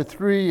Mark chapter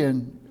 3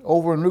 and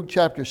over in Luke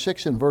chapter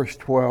 6 and verse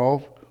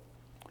 12,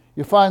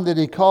 you find that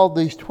he called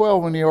these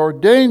 12 and he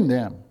ordained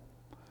them,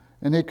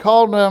 and he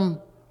called them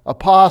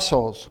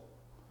apostles.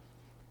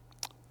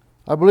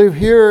 I believe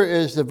here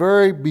is the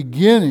very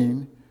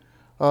beginning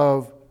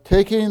of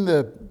taking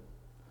the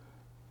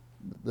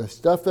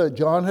stuff that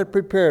John had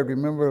prepared.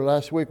 Remember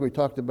last week we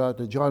talked about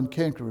that John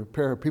came to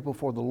prepare people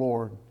for the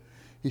Lord.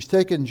 He's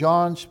taken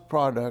John's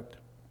product,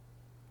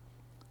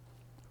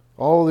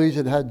 all of these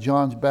that had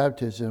John's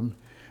baptism,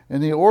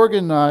 and he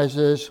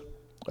organizes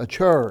a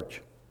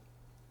church.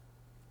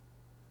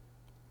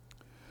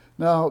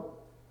 Now,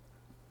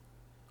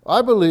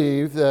 I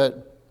believe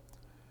that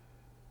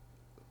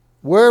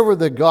wherever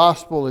the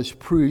gospel is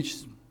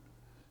preached,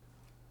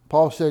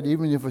 Paul said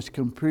even if it's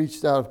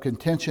preached out of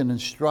contention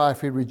and strife,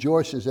 he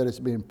rejoices that it's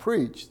being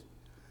preached.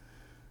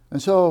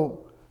 And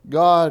so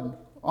God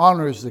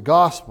honors the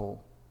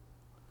gospel.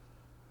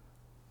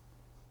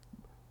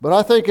 But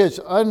I think it's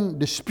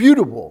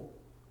undisputable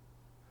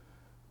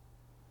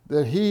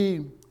that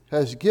he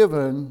has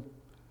given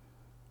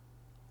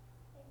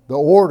the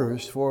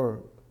orders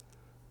for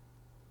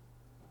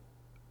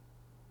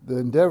the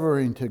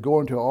endeavoring to go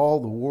into all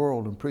the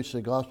world and preach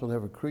the gospel to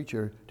every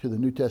creature to the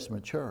New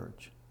Testament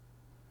church.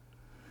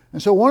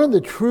 And so one of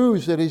the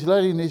truths that he's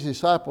letting these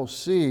disciples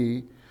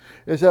see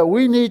is that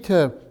we need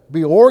to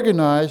be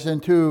organized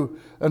into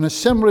an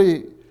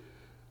assembly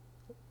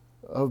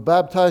of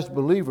baptized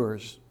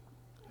believers.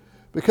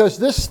 Because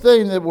this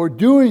thing that we're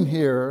doing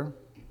here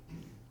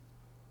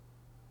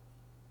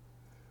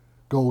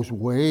goes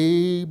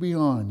way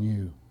beyond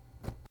you.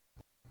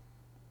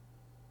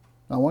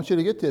 I want you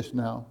to get this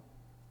now.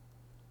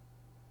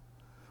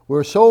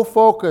 We're so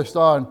focused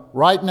on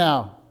right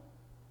now.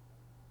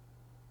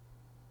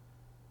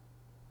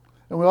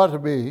 And we ought to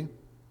be.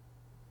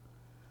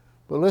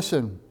 But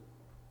listen,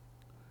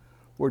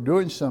 we're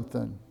doing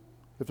something.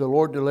 If the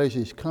Lord delays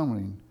his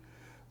coming,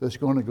 that's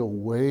going to go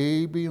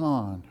way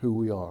beyond who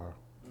we are.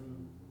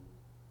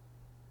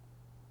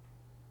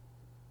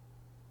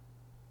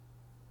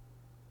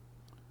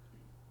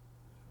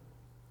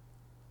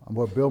 I'm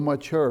going to build my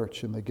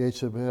church, and the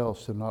gates of hell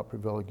shall not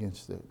prevail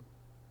against it.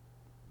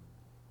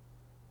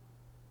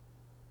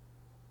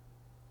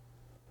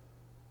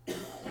 It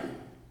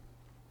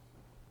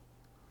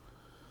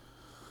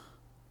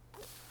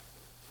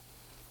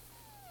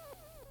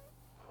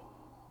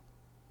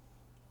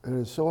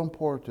is so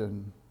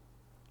important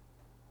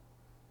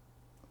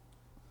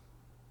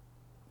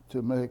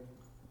to make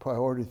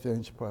priority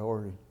things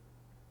priority.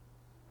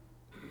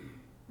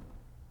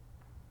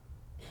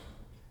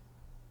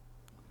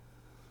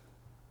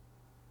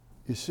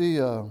 You see,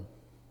 the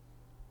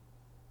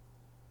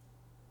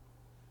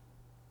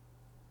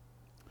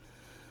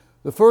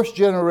first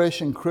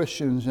generation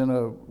Christians in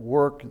a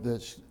work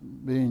that's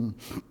being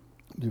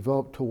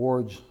developed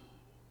towards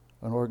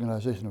an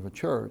organization of a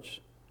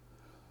church,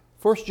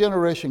 first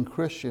generation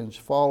Christians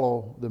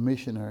follow the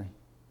missionary.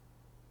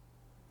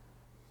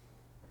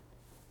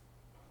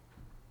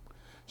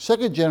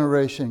 Second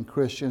generation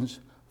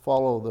Christians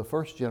follow the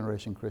first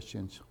generation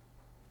Christians.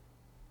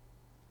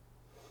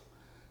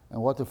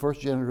 And what the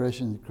first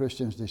generation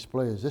Christians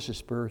display is, this is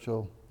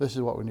spiritual, this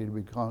is what we need to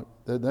be,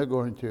 they're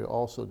going to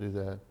also do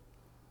that.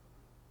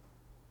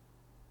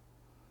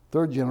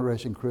 Third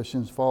generation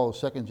Christians follow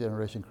second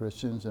generation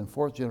Christians, and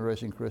fourth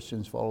generation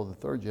Christians follow the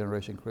third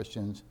generation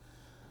Christians.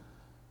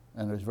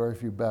 And there's very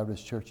few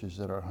Baptist churches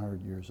that are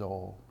 100 years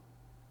old.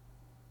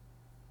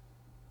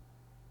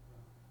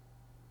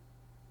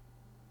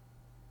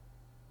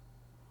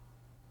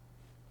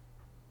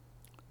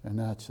 And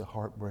that's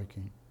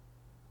heartbreaking.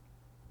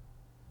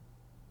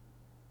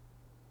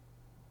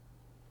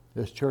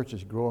 This church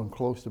is growing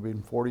close to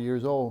being 40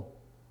 years old.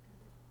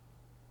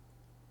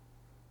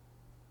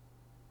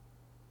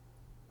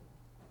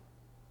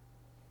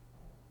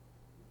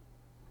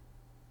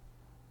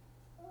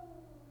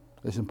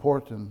 It's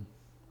important,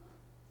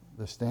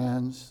 the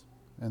stands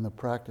and the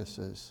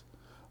practices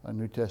a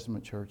New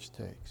Testament church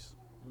takes.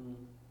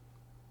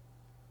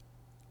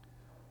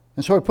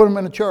 And so he put them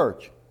in a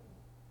church.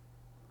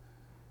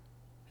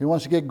 He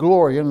wants to get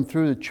glory in and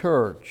through the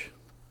church.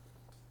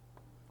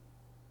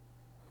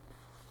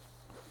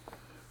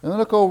 And then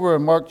look over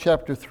in Mark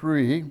chapter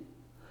 3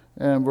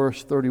 and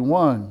verse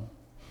 31.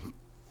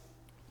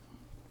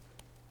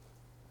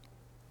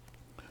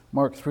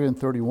 Mark 3 and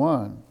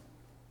 31.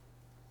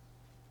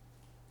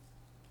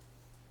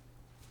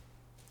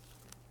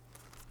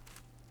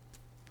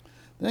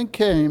 There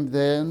came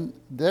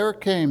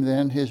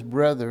then his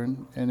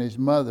brethren and his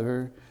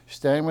mother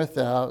standing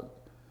without,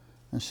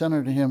 and sent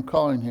unto him,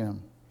 calling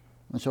him.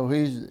 And so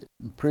he's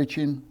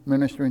preaching,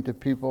 ministering to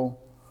people.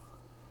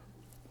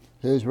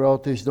 His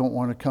relatives don't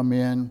want to come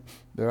in.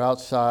 They're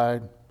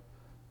outside.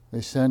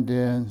 They send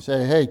in,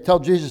 say, hey, tell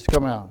Jesus to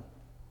come out.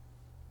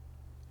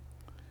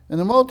 And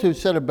the multitude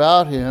said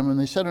about him, and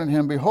they said unto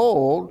him,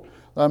 behold,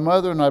 thy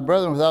mother and thy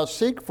brethren without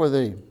seek for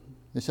thee.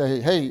 They say,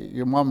 hey,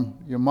 your mom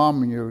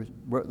and your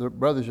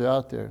brothers are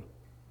out there.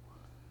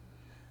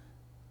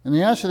 And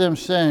he answered them,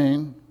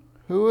 saying,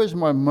 who is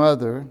my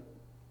mother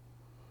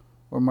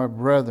or my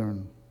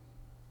brethren?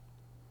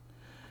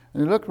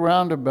 And he looked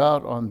round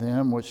about on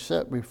them which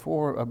sat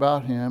before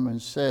about him,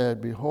 and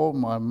said, behold,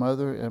 my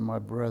mother and my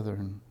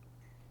brethren.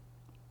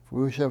 For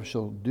whosoever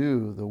shall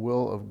do the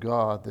will of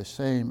God, the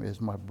same is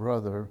my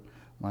brother,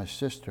 my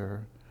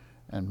sister,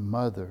 and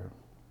mother.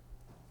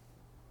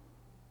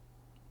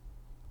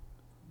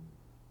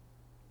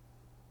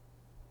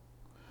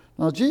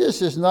 Now,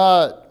 Jesus is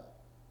not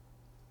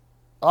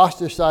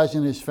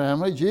ostracizing his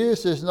family.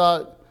 Jesus is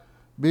not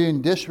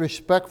being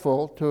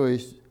disrespectful to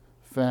his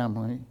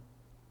family.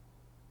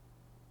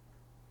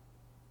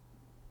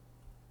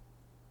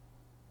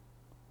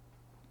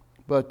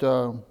 But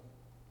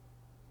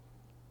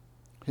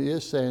he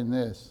is saying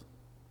this.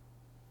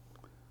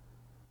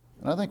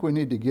 And I think we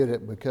need to get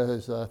it,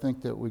 because I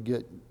think that we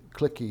get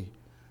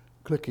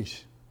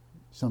cliquish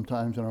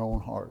sometimes in our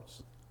own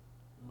hearts.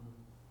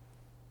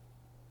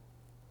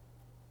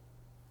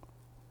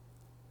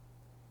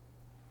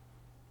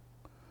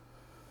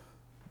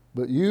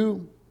 But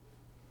you,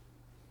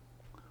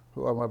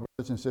 who are my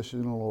brothers and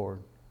sisters in the Lord,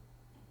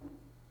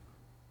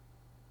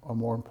 are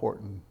more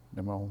important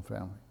than my own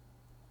family.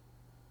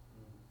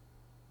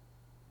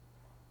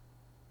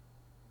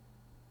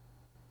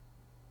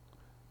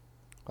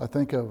 I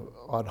think of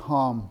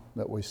Adham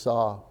that we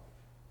saw.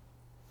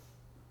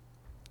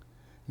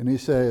 And he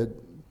said,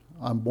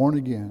 I'm born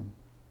again.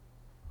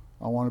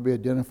 I want to be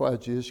identified as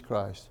Jesus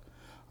Christ.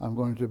 I'm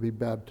going to be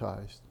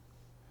baptized.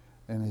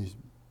 And his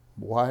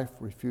wife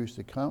refused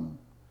to come,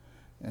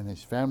 and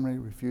his family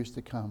refused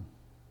to come.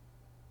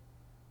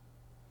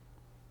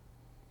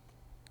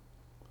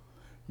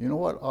 You know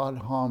what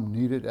Adham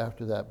needed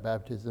after that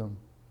baptism?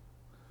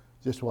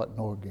 Just what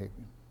Noah gave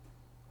him.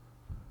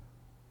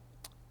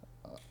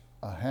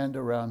 A hand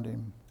around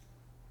him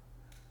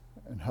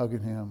and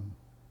hugging him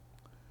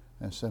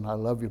and saying, I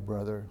love you,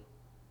 brother.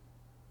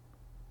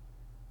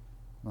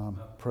 I'm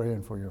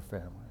praying for your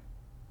family.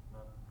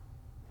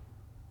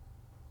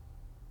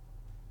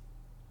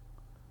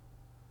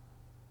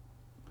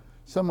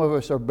 Some of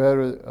us are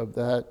better of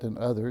that than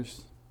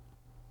others.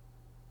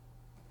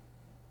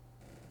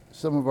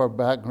 some of our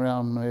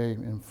background may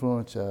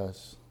influence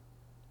us.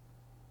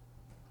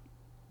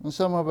 And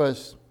some of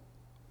us,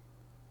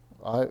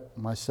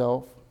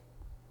 myself,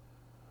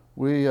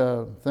 we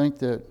think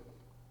that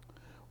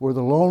we're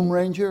the Lone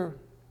Ranger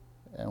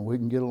and we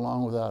can get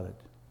along without it.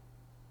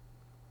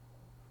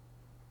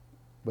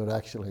 But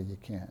actually you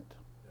can't.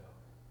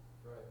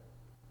 Yeah. Right.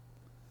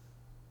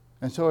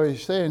 And so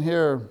he's saying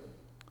here,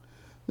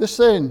 this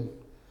thing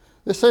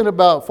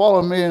about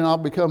follow me and I'll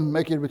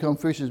make you become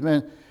fishers of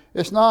men,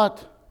 it's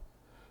not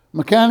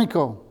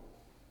mechanical.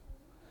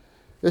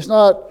 It's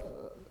not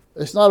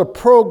a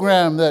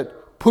program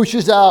that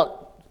pushes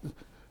out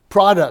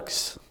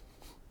products.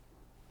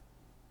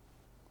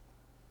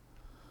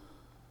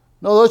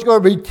 No, there's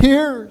going to be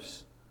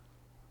tears.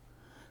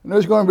 And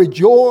there's going to be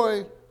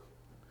joy.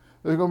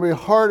 There's going to be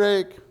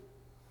heartache.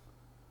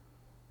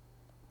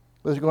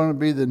 There's going to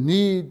be the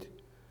need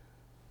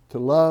to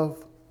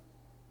love.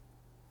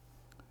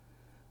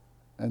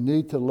 And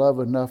need to love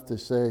enough to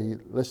say,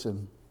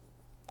 listen,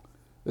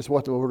 this is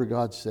what the Word of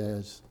God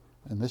says,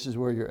 and this is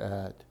where you're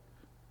at,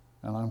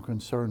 and I'm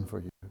concerned for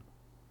you.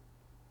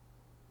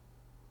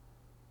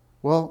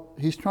 Well,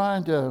 he's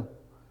trying to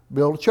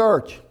build a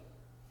church.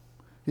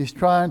 He's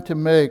trying to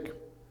make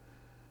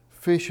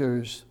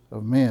fishers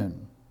of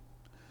men.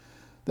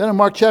 Then in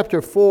Mark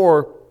chapter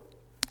 4,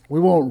 we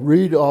won't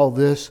read all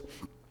this,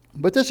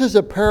 but this is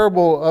a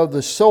parable of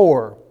the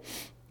sower,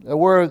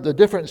 where the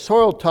different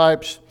soil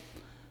types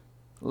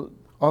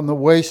on the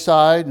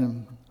wayside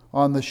and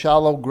on the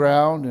shallow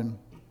ground and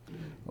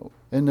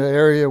in the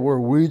area where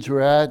weeds were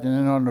at, and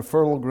then on the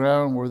fertile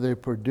ground where they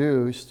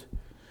produced.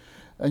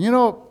 And you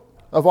know,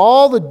 of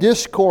all the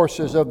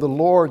discourses of the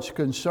Lord's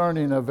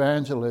concerning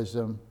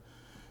evangelism,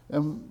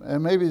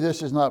 and maybe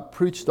this is not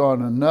preached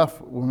on enough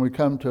when we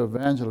come to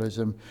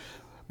evangelism,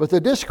 but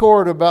the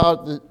discord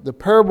about the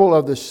parable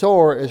of the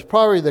sower is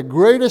probably the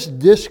greatest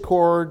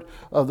discord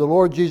of the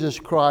Lord Jesus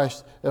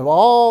Christ of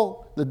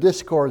all the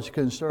discords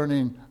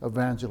concerning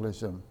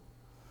evangelism.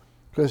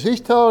 Because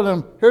he's telling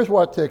them, here's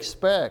what to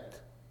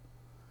expect.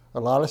 A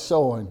lot of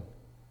sowing.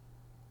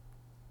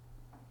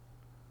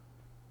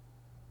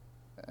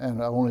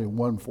 And only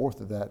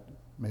 1/4 of that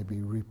may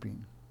be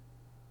reaping.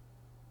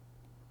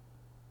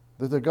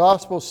 That the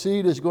gospel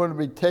seed is going to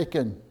be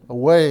taken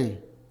away.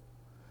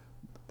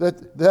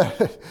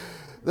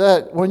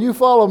 That when you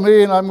follow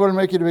me and I'm going to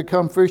make you to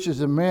become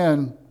fishers of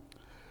men,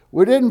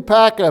 we didn't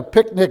pack a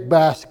picnic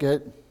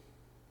basket.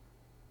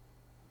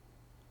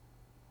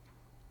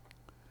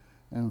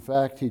 In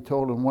fact, he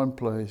told in one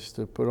place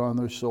to put on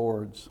their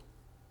swords.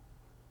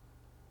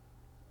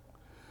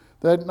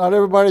 That not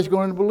everybody's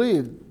going to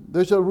believe.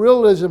 There's a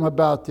realism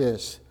about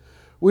this.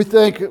 We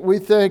think that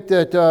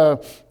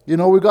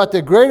we got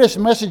the greatest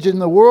message in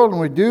the world,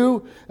 and we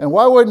do. And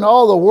why wouldn't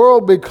all the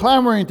world be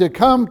clamoring to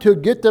come to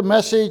get the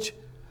message?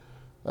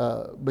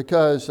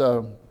 Because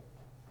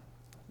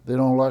they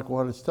don't like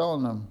what it's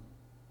telling them.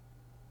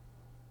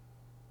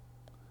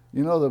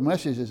 You know, the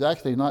message is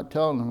actually not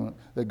telling them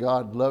that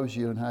God loves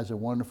you and has a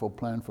wonderful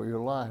plan for your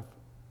life.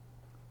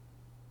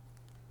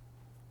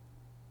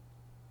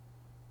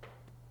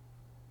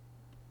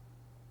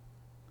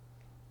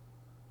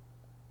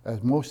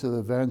 As most of the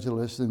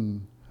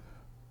evangelism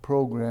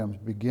programs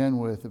begin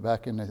with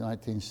back in the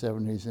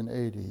 1970s and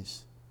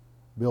 80s.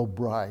 Bill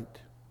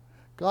Bright.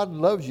 God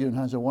loves you and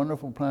has a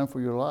wonderful plan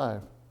for your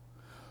life.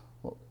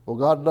 Well,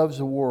 God loves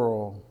the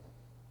world,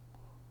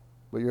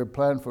 but your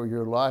plan for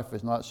your life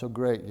is not so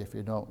great if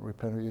you don't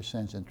repent of your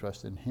sins and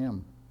trust in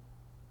Him.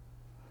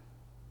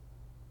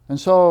 And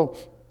so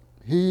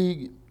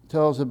he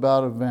tells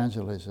about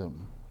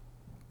evangelism.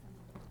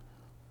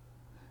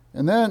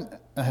 And then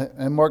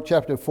in Mark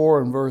chapter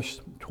 4 and verse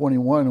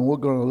 21, and we're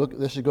going to look,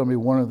 this is going to be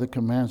one of the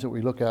commands that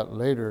we look at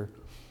later.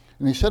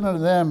 And he said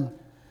unto them,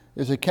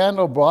 is a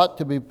candle brought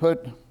to be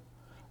put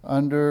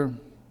under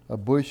a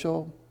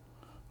bushel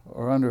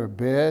or under a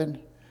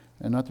bed,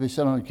 and not to be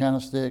set on a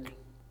candlestick?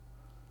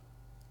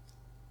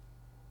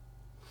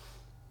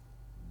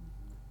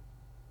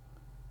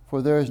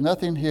 For there is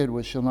nothing hid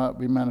which shall not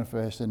be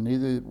manifest, and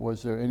neither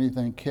was there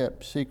anything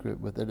kept secret,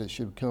 but that it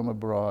should come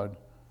abroad.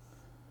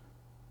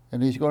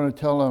 And he's going to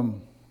tell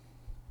them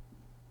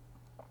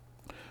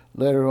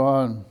later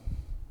on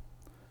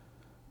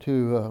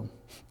to,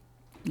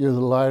 you're the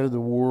light of the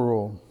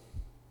world.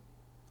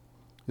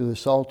 You're the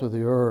salt of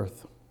the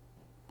earth.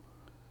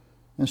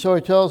 And so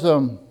he tells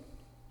them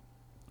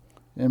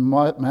in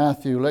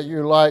Matthew, let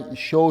your light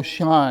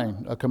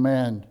shine, a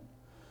command,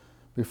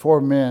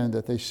 before men,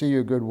 that they see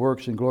your good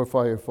works and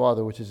glorify your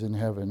Father which is in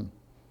heaven.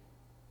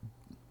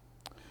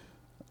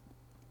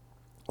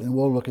 And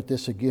we'll look at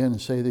this again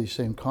and say these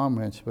same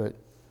comments, but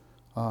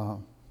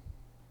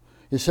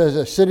it says,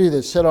 a city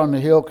that's set on the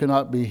hill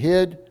cannot be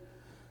hid.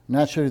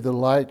 Naturally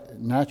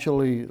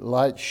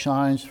light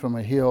shines from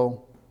a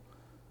hill.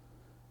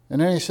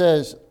 And then he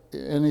says,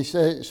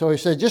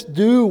 just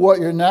do what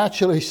you're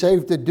naturally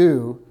saved to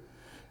do.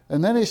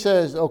 And then he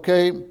says,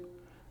 okay,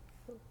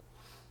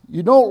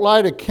 you don't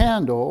light a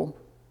candle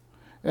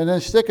and then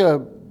stick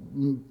a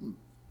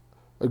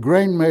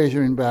grain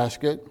measuring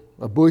basket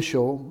a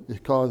bushel is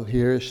called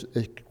here. It's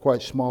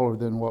quite smaller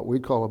than what we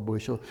call a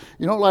bushel.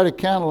 You don't light a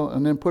candle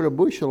and then put a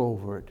bushel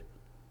over it.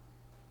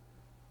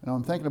 And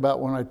I'm thinking about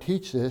when I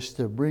teach this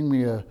to bring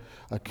me a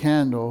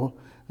candle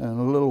and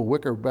a little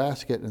wicker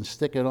basket and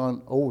stick it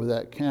on over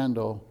that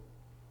candle.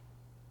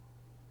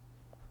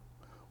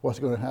 What's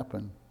going to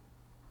happen?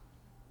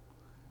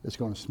 It's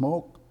going to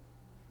smoke.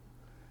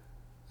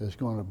 It's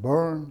going to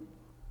burn.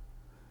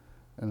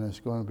 And it's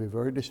going to be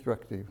very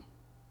destructive.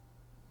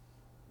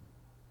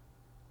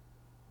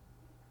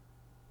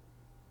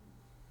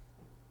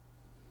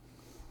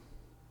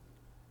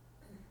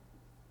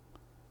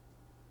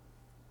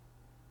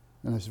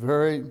 And it's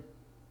very,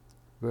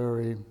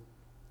 very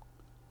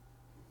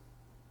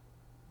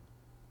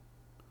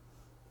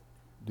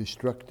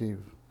destructive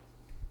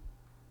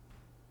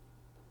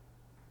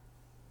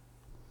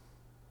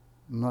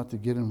not to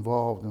get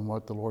involved in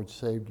what the Lord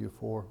saved you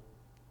for.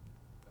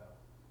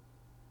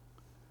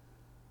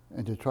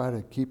 And to try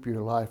to keep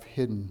your life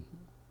hidden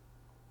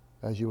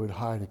as you would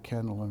hide a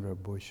candle under a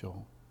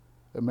bushel.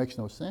 It makes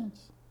no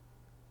sense.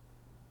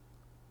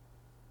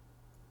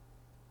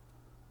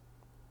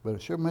 But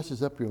it sure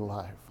messes up your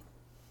life.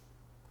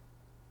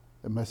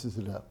 It messes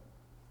it up.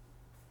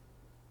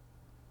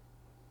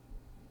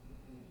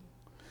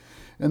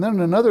 And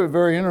then another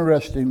very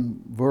interesting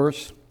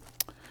verse,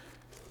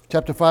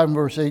 chapter 5 and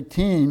verse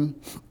 18,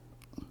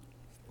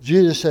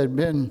 Jesus had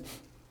been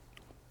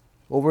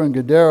over in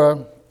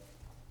Gadara.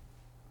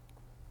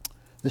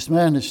 This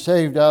man is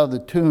saved out of the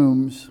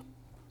tombs.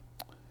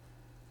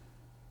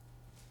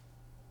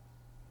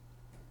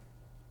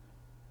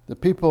 The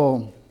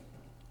people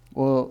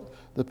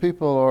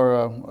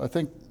are, I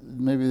think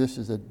maybe this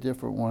is a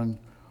different one.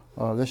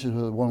 This is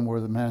the one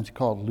where the man's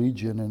called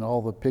Legion and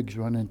all the pigs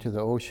run into the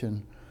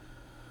ocean.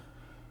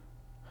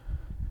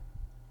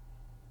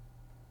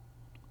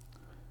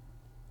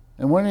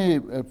 And when he,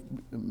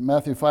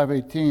 Matthew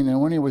 5:18, and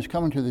when he was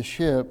coming to the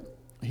ship,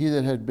 he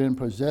that had been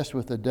possessed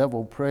with the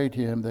devil prayed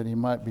him that he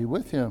might be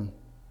with him.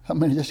 I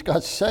mean, he just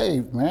got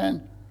saved,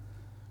 man.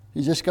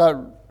 He just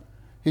got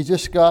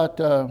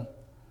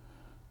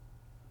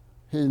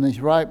in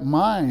his right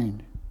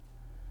mind.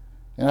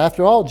 And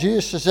after all,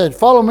 Jesus said,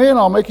 follow me and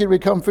I'll make you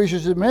become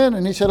fishers of men.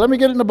 And he said, let me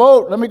get in the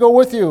boat. Let me go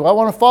with you. I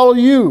want to follow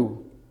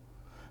you.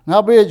 And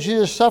howbeit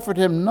Jesus suffered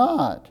him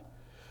not,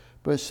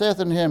 but saith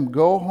unto him,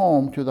 go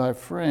home to thy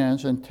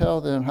friends and tell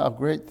them how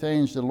great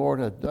things the Lord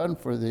hath done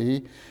for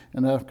thee,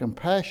 and have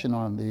compassion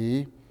on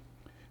thee.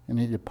 And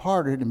he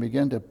departed and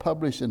began to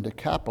publish in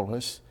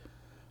Decapolis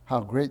how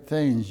great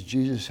things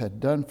Jesus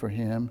had done for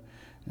him,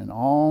 and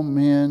all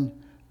men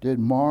did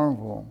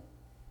marvel.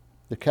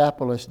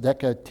 Decapolis,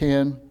 Deca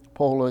 10,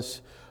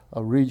 polis,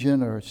 a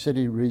region or a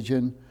city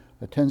region,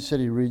 a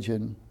 10-city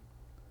region.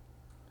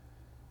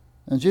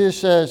 And Jesus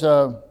says,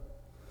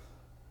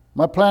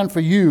 my plan for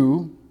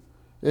you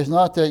is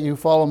not that you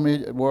follow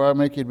me where I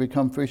make you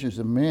become fishers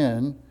of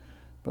men,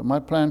 but my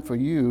plan for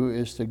you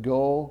is to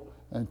go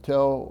and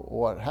tell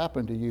what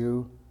happened to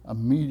you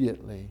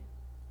immediately.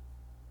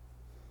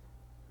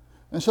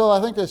 And so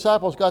I think the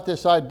disciples got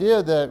this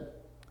idea that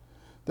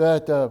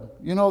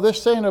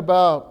this thing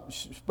about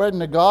spreading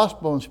the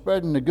gospel and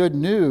spreading the good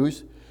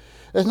news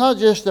is not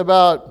just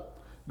about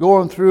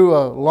going through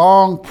a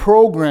long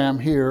program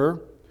here,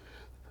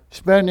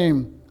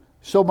 spending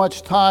so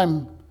much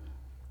time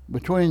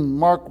between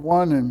Mark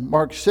 1 and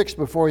Mark 6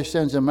 before he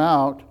sends them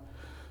out,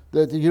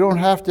 that you don't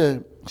have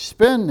to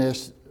spend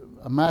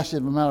a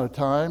massive amount of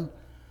time.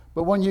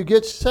 But when you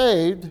get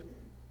saved,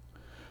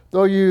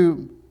 though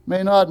you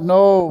may not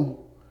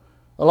know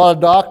a lot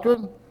of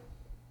doctrine,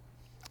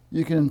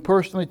 you can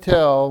personally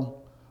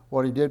tell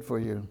what he did for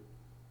you.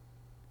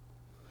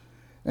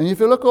 And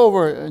if you look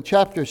over in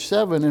chapter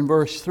 7 and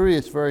verse 3,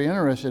 it's very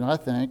interesting, I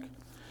think.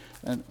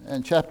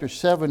 And chapter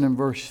 7 and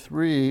verse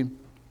 3,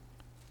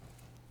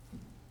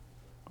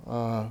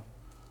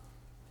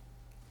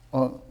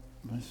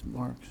 Miss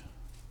Marks.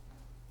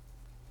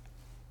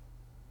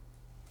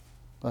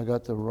 I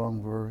got the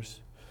wrong verse.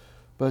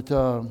 But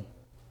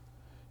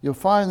you'll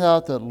find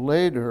out that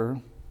later,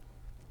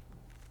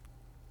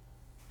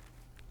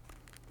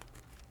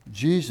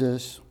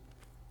 Jesus,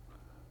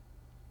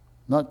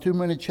 not too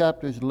many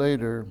chapters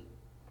later,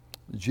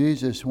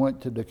 Jesus went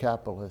to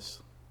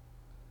Decapolis.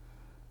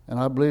 And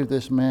I believe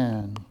this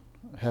man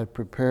had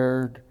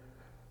prepared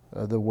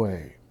the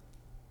way.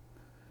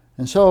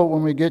 And so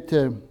when we get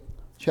to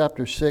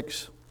chapter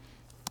 6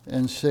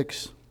 and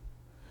 6,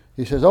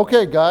 he says,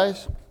 okay,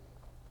 guys,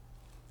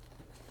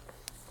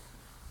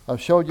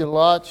 I've showed you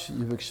lots.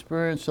 You've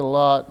experienced a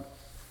lot.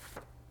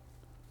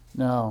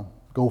 Now,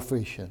 go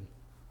fishing.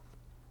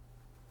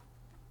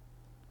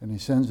 And he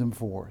sends them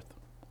forth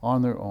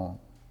on their own.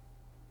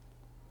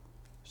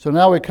 So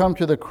now we come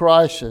to the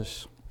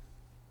crisis.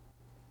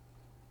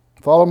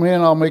 Follow me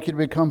and I'll make you to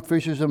become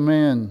fishers of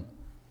men.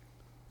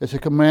 It's a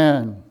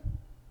command.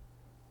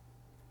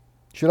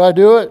 Should I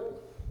do it?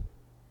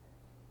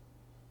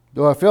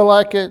 Do I feel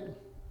like it?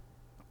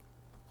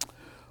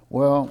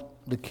 Well,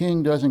 the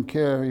king doesn't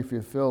care if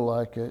you feel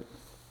like it.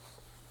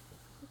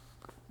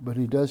 but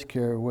He does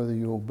care whether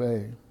you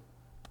obey.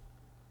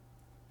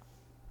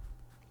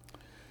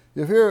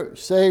 If you're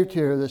saved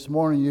here this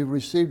morning, you've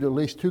received at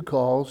least two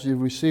calls.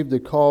 You've received the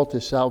call to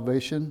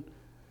salvation,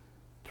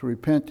 to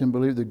repent and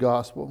believe the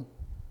gospel.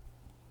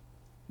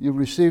 You've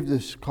received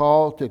this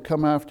call to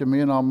come after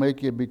me and I'll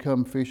make you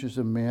become fishers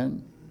of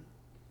men.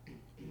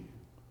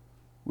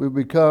 We've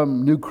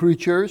become new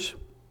creatures.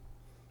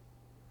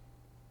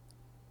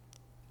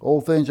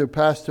 Old things are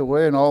passed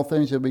away and all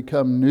things have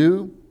become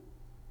new.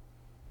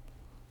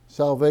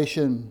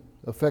 Salvation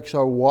affects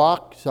our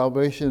walk.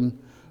 Salvation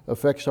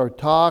affects our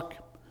talk.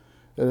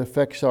 It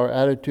affects our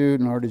attitude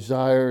and our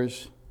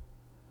desires.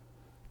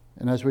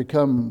 And as we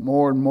come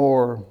more and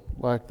more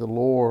like the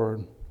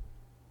Lord,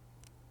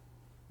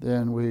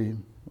 then we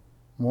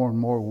more and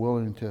more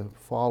willing to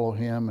follow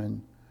Him,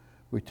 and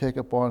we take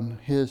upon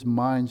His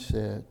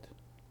mindset.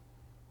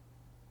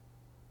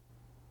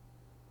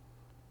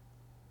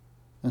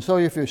 And so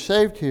if you're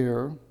saved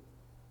here,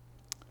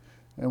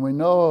 and we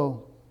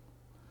know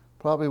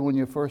probably when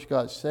you first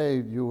got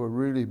saved, you were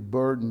really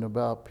burdened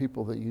about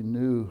people that you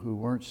knew who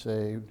weren't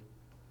saved,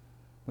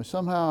 but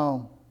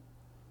somehow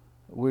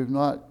we've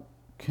not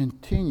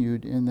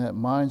continued in that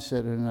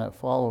mindset and in that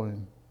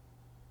following.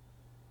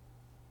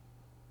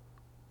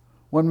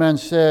 One man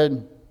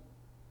said,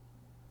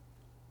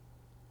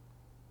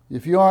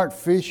 if you aren't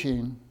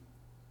fishing,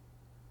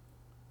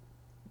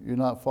 you're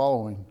not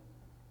following.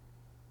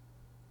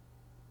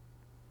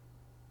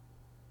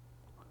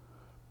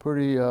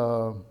 Pretty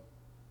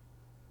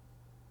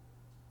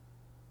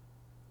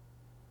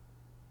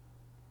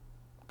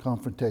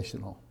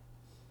confrontational.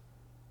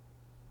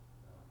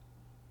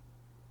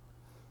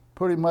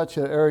 Pretty much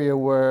an area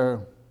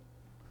where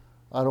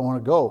I don't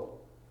want to go.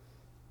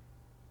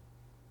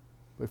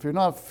 If you're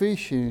not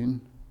fishing,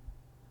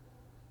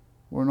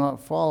 we're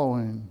not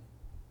following.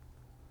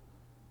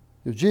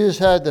 If Jesus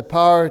had the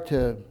power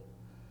to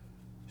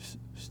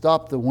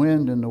stop the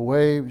wind and the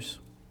waves,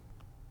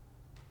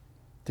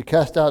 to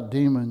cast out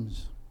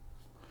demons,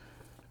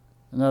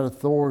 and that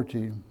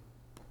authority,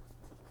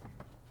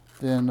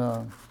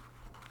 then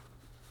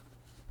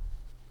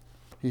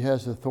He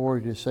has the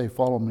authority to say,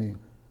 follow me.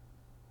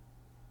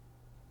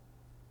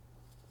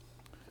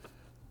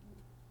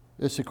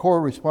 It's a core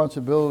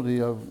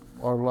responsibility of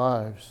our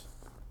lives.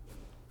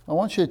 I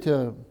want you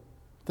to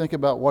think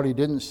about what He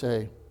didn't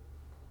say.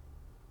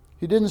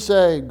 He didn't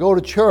say, go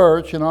to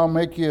church and I'll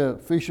make you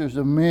fishers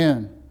of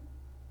men.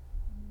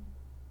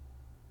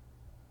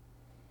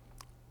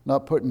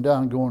 Not putting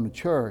down going to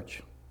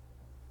church.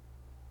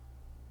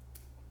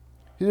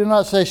 He did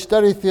not say,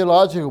 study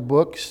theological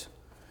books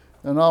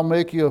and I'll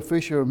make you a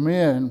fisher of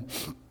men.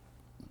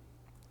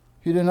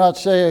 He did not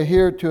say,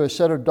 adhere to a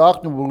set of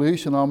doctrinal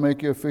beliefs and I'll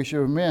make you a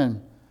fisher of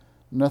men.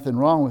 Nothing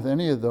wrong with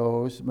any of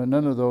those, but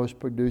none of those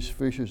produce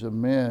fishers of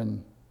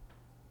men.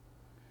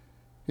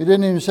 He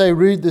didn't even say,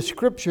 read the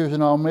scriptures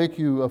and I'll make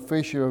you a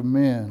fisher of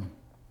men.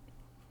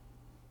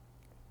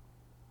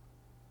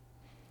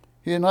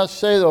 He did not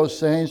say those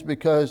things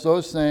because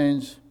those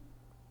things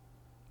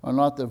are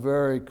not the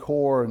very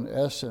core and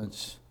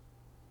essence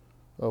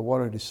of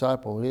what a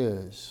disciple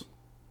is.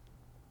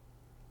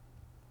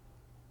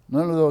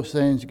 None of those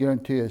things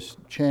guarantee us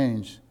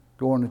change.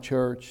 Going to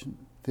church,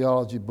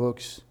 theology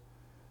books,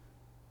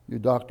 your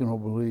doctrinal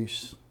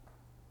beliefs.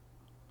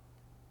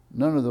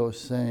 None of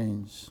those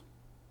things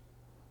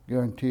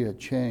guarantee a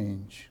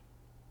change.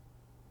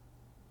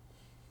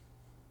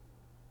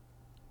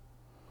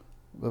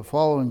 But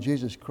following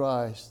Jesus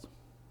Christ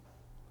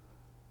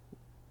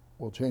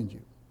will change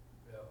you.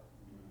 Yeah.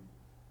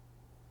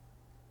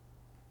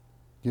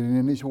 Getting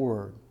in His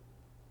Word.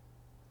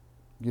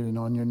 Getting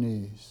on your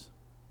knees.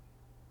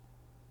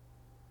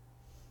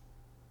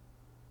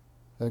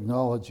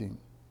 Acknowledging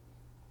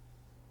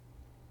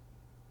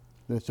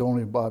that it's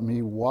only by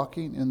me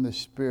walking in the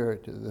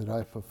Spirit that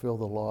I fulfill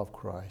the law of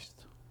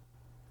Christ.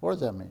 What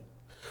does that mean?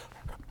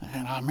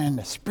 Man, I'm in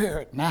the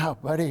Spirit now,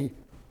 buddy.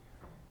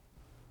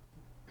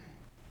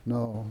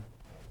 No.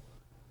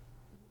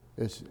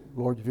 It's,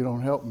 Lord, if you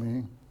don't help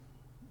me,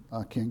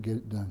 I can't get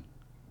it done.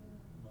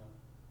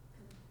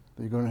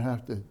 You're going to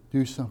have to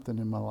do something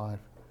in my life.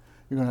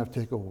 You're going to have to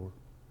take over.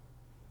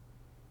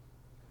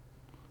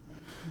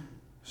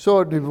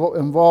 So it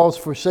involves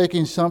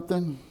forsaking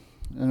something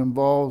and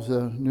involves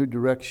a new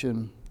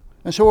direction.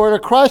 And so we're at a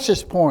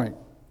crisis point.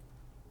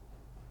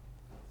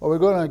 Are we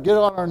going to get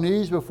on our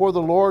knees before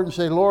the Lord and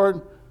say,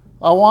 Lord,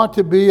 I want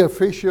to be a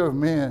fisher of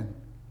men.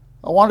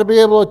 I want to be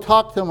able to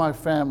talk to my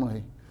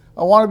family.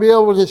 I want to be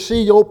able to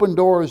see open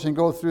doors and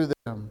go through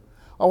them.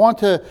 I want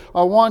to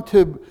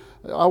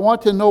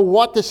know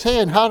what to say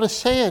and how to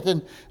say it.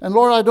 And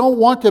Lord, I don't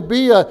want to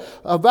be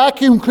a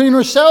vacuum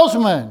cleaner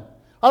salesman.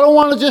 I don't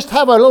want to just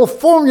have a little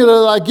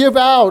formula that I give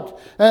out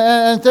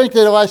and think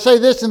that if I say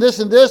this and this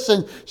and this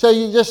and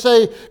you just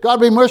say,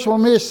 God be merciful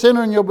to me, a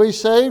sinner, and you'll be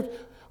saved.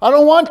 I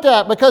don't want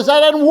that because that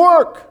doesn't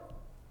work.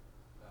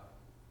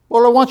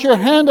 Lord, I want your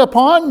hand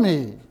upon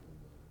me.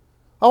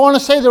 I want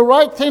to say the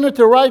right thing at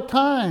the right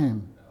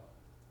time.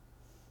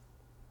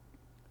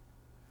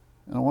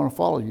 And I want to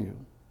follow you.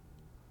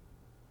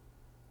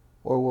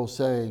 Or we'll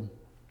say,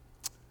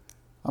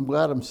 I'm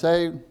glad I'm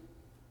saved.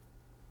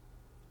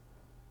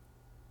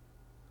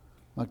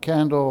 My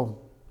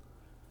candle,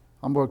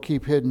 I'm going to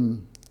keep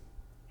hidden.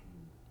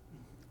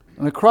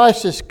 And a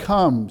crisis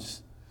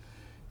comes.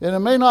 And it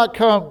may not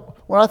come,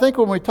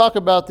 when we talk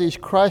about these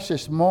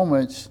crisis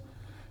moments,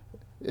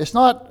 it's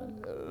not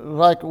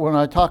like when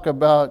I talk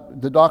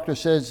about the doctor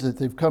says that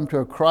they've come to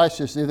a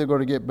crisis, they're either going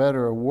to get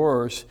better or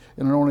worse,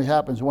 and it only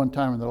happens one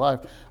time in their life.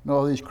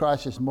 No, these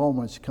crisis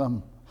moments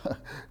come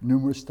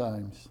numerous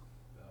times.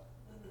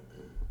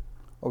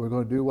 Are we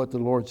going to do what the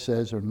Lord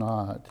says or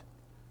not?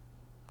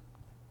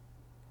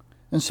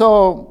 And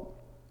so,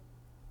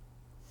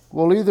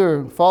 we'll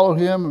either follow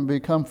him and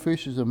become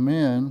fishers of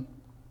men,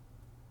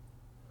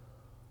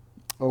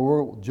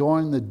 or we'll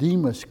join the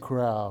Demas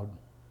crowd,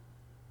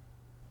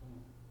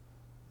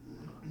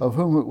 of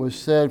whom it was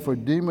said, for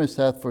Demas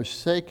hath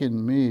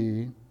forsaken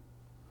me,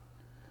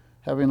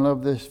 having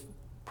loved this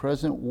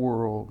present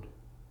world,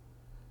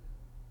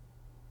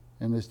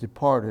 and is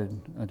departed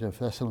unto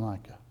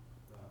Thessalonica.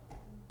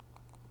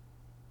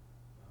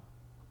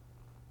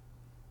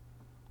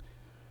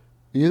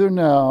 Either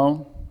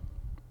now,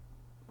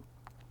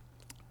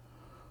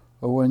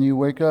 or when you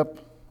wake up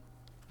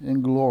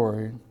in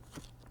glory,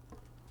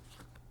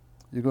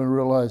 you're going to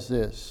realize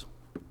this.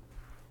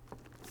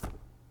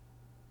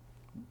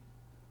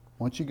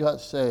 Once you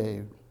got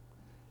saved,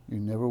 you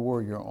never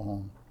were your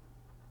own.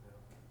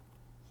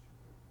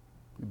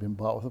 You've been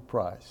bought with a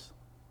price.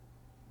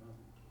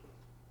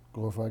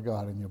 Glorify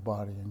God in your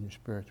body and your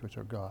spirits, which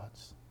are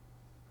God's.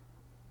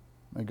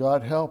 May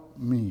God help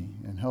me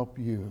and help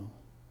you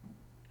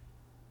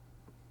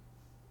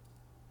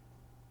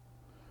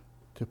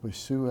to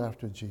pursue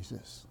after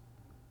Jesus,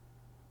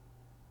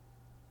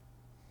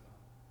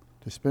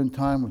 to spend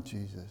time with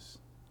Jesus,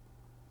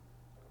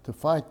 to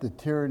fight the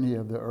tyranny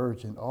of the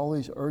urgent, all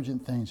these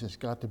urgent things that's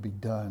got to be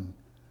done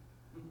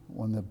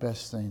when the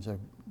best things are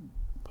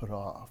put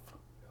off.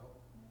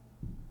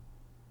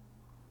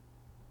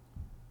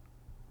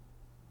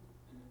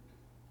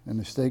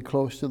 And to stay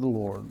close to the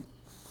Lord.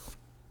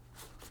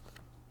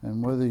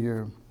 And whether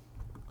you're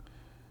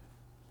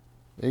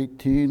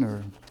 18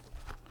 or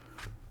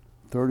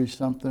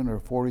 30-something or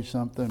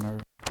 40-something or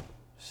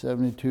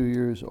 72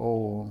 years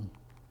old,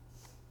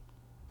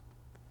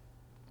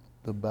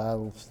 the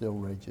battle still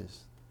rages.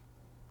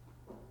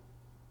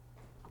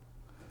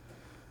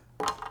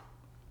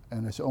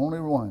 And it's only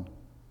won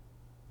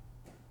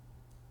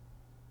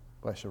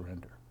by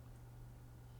surrender.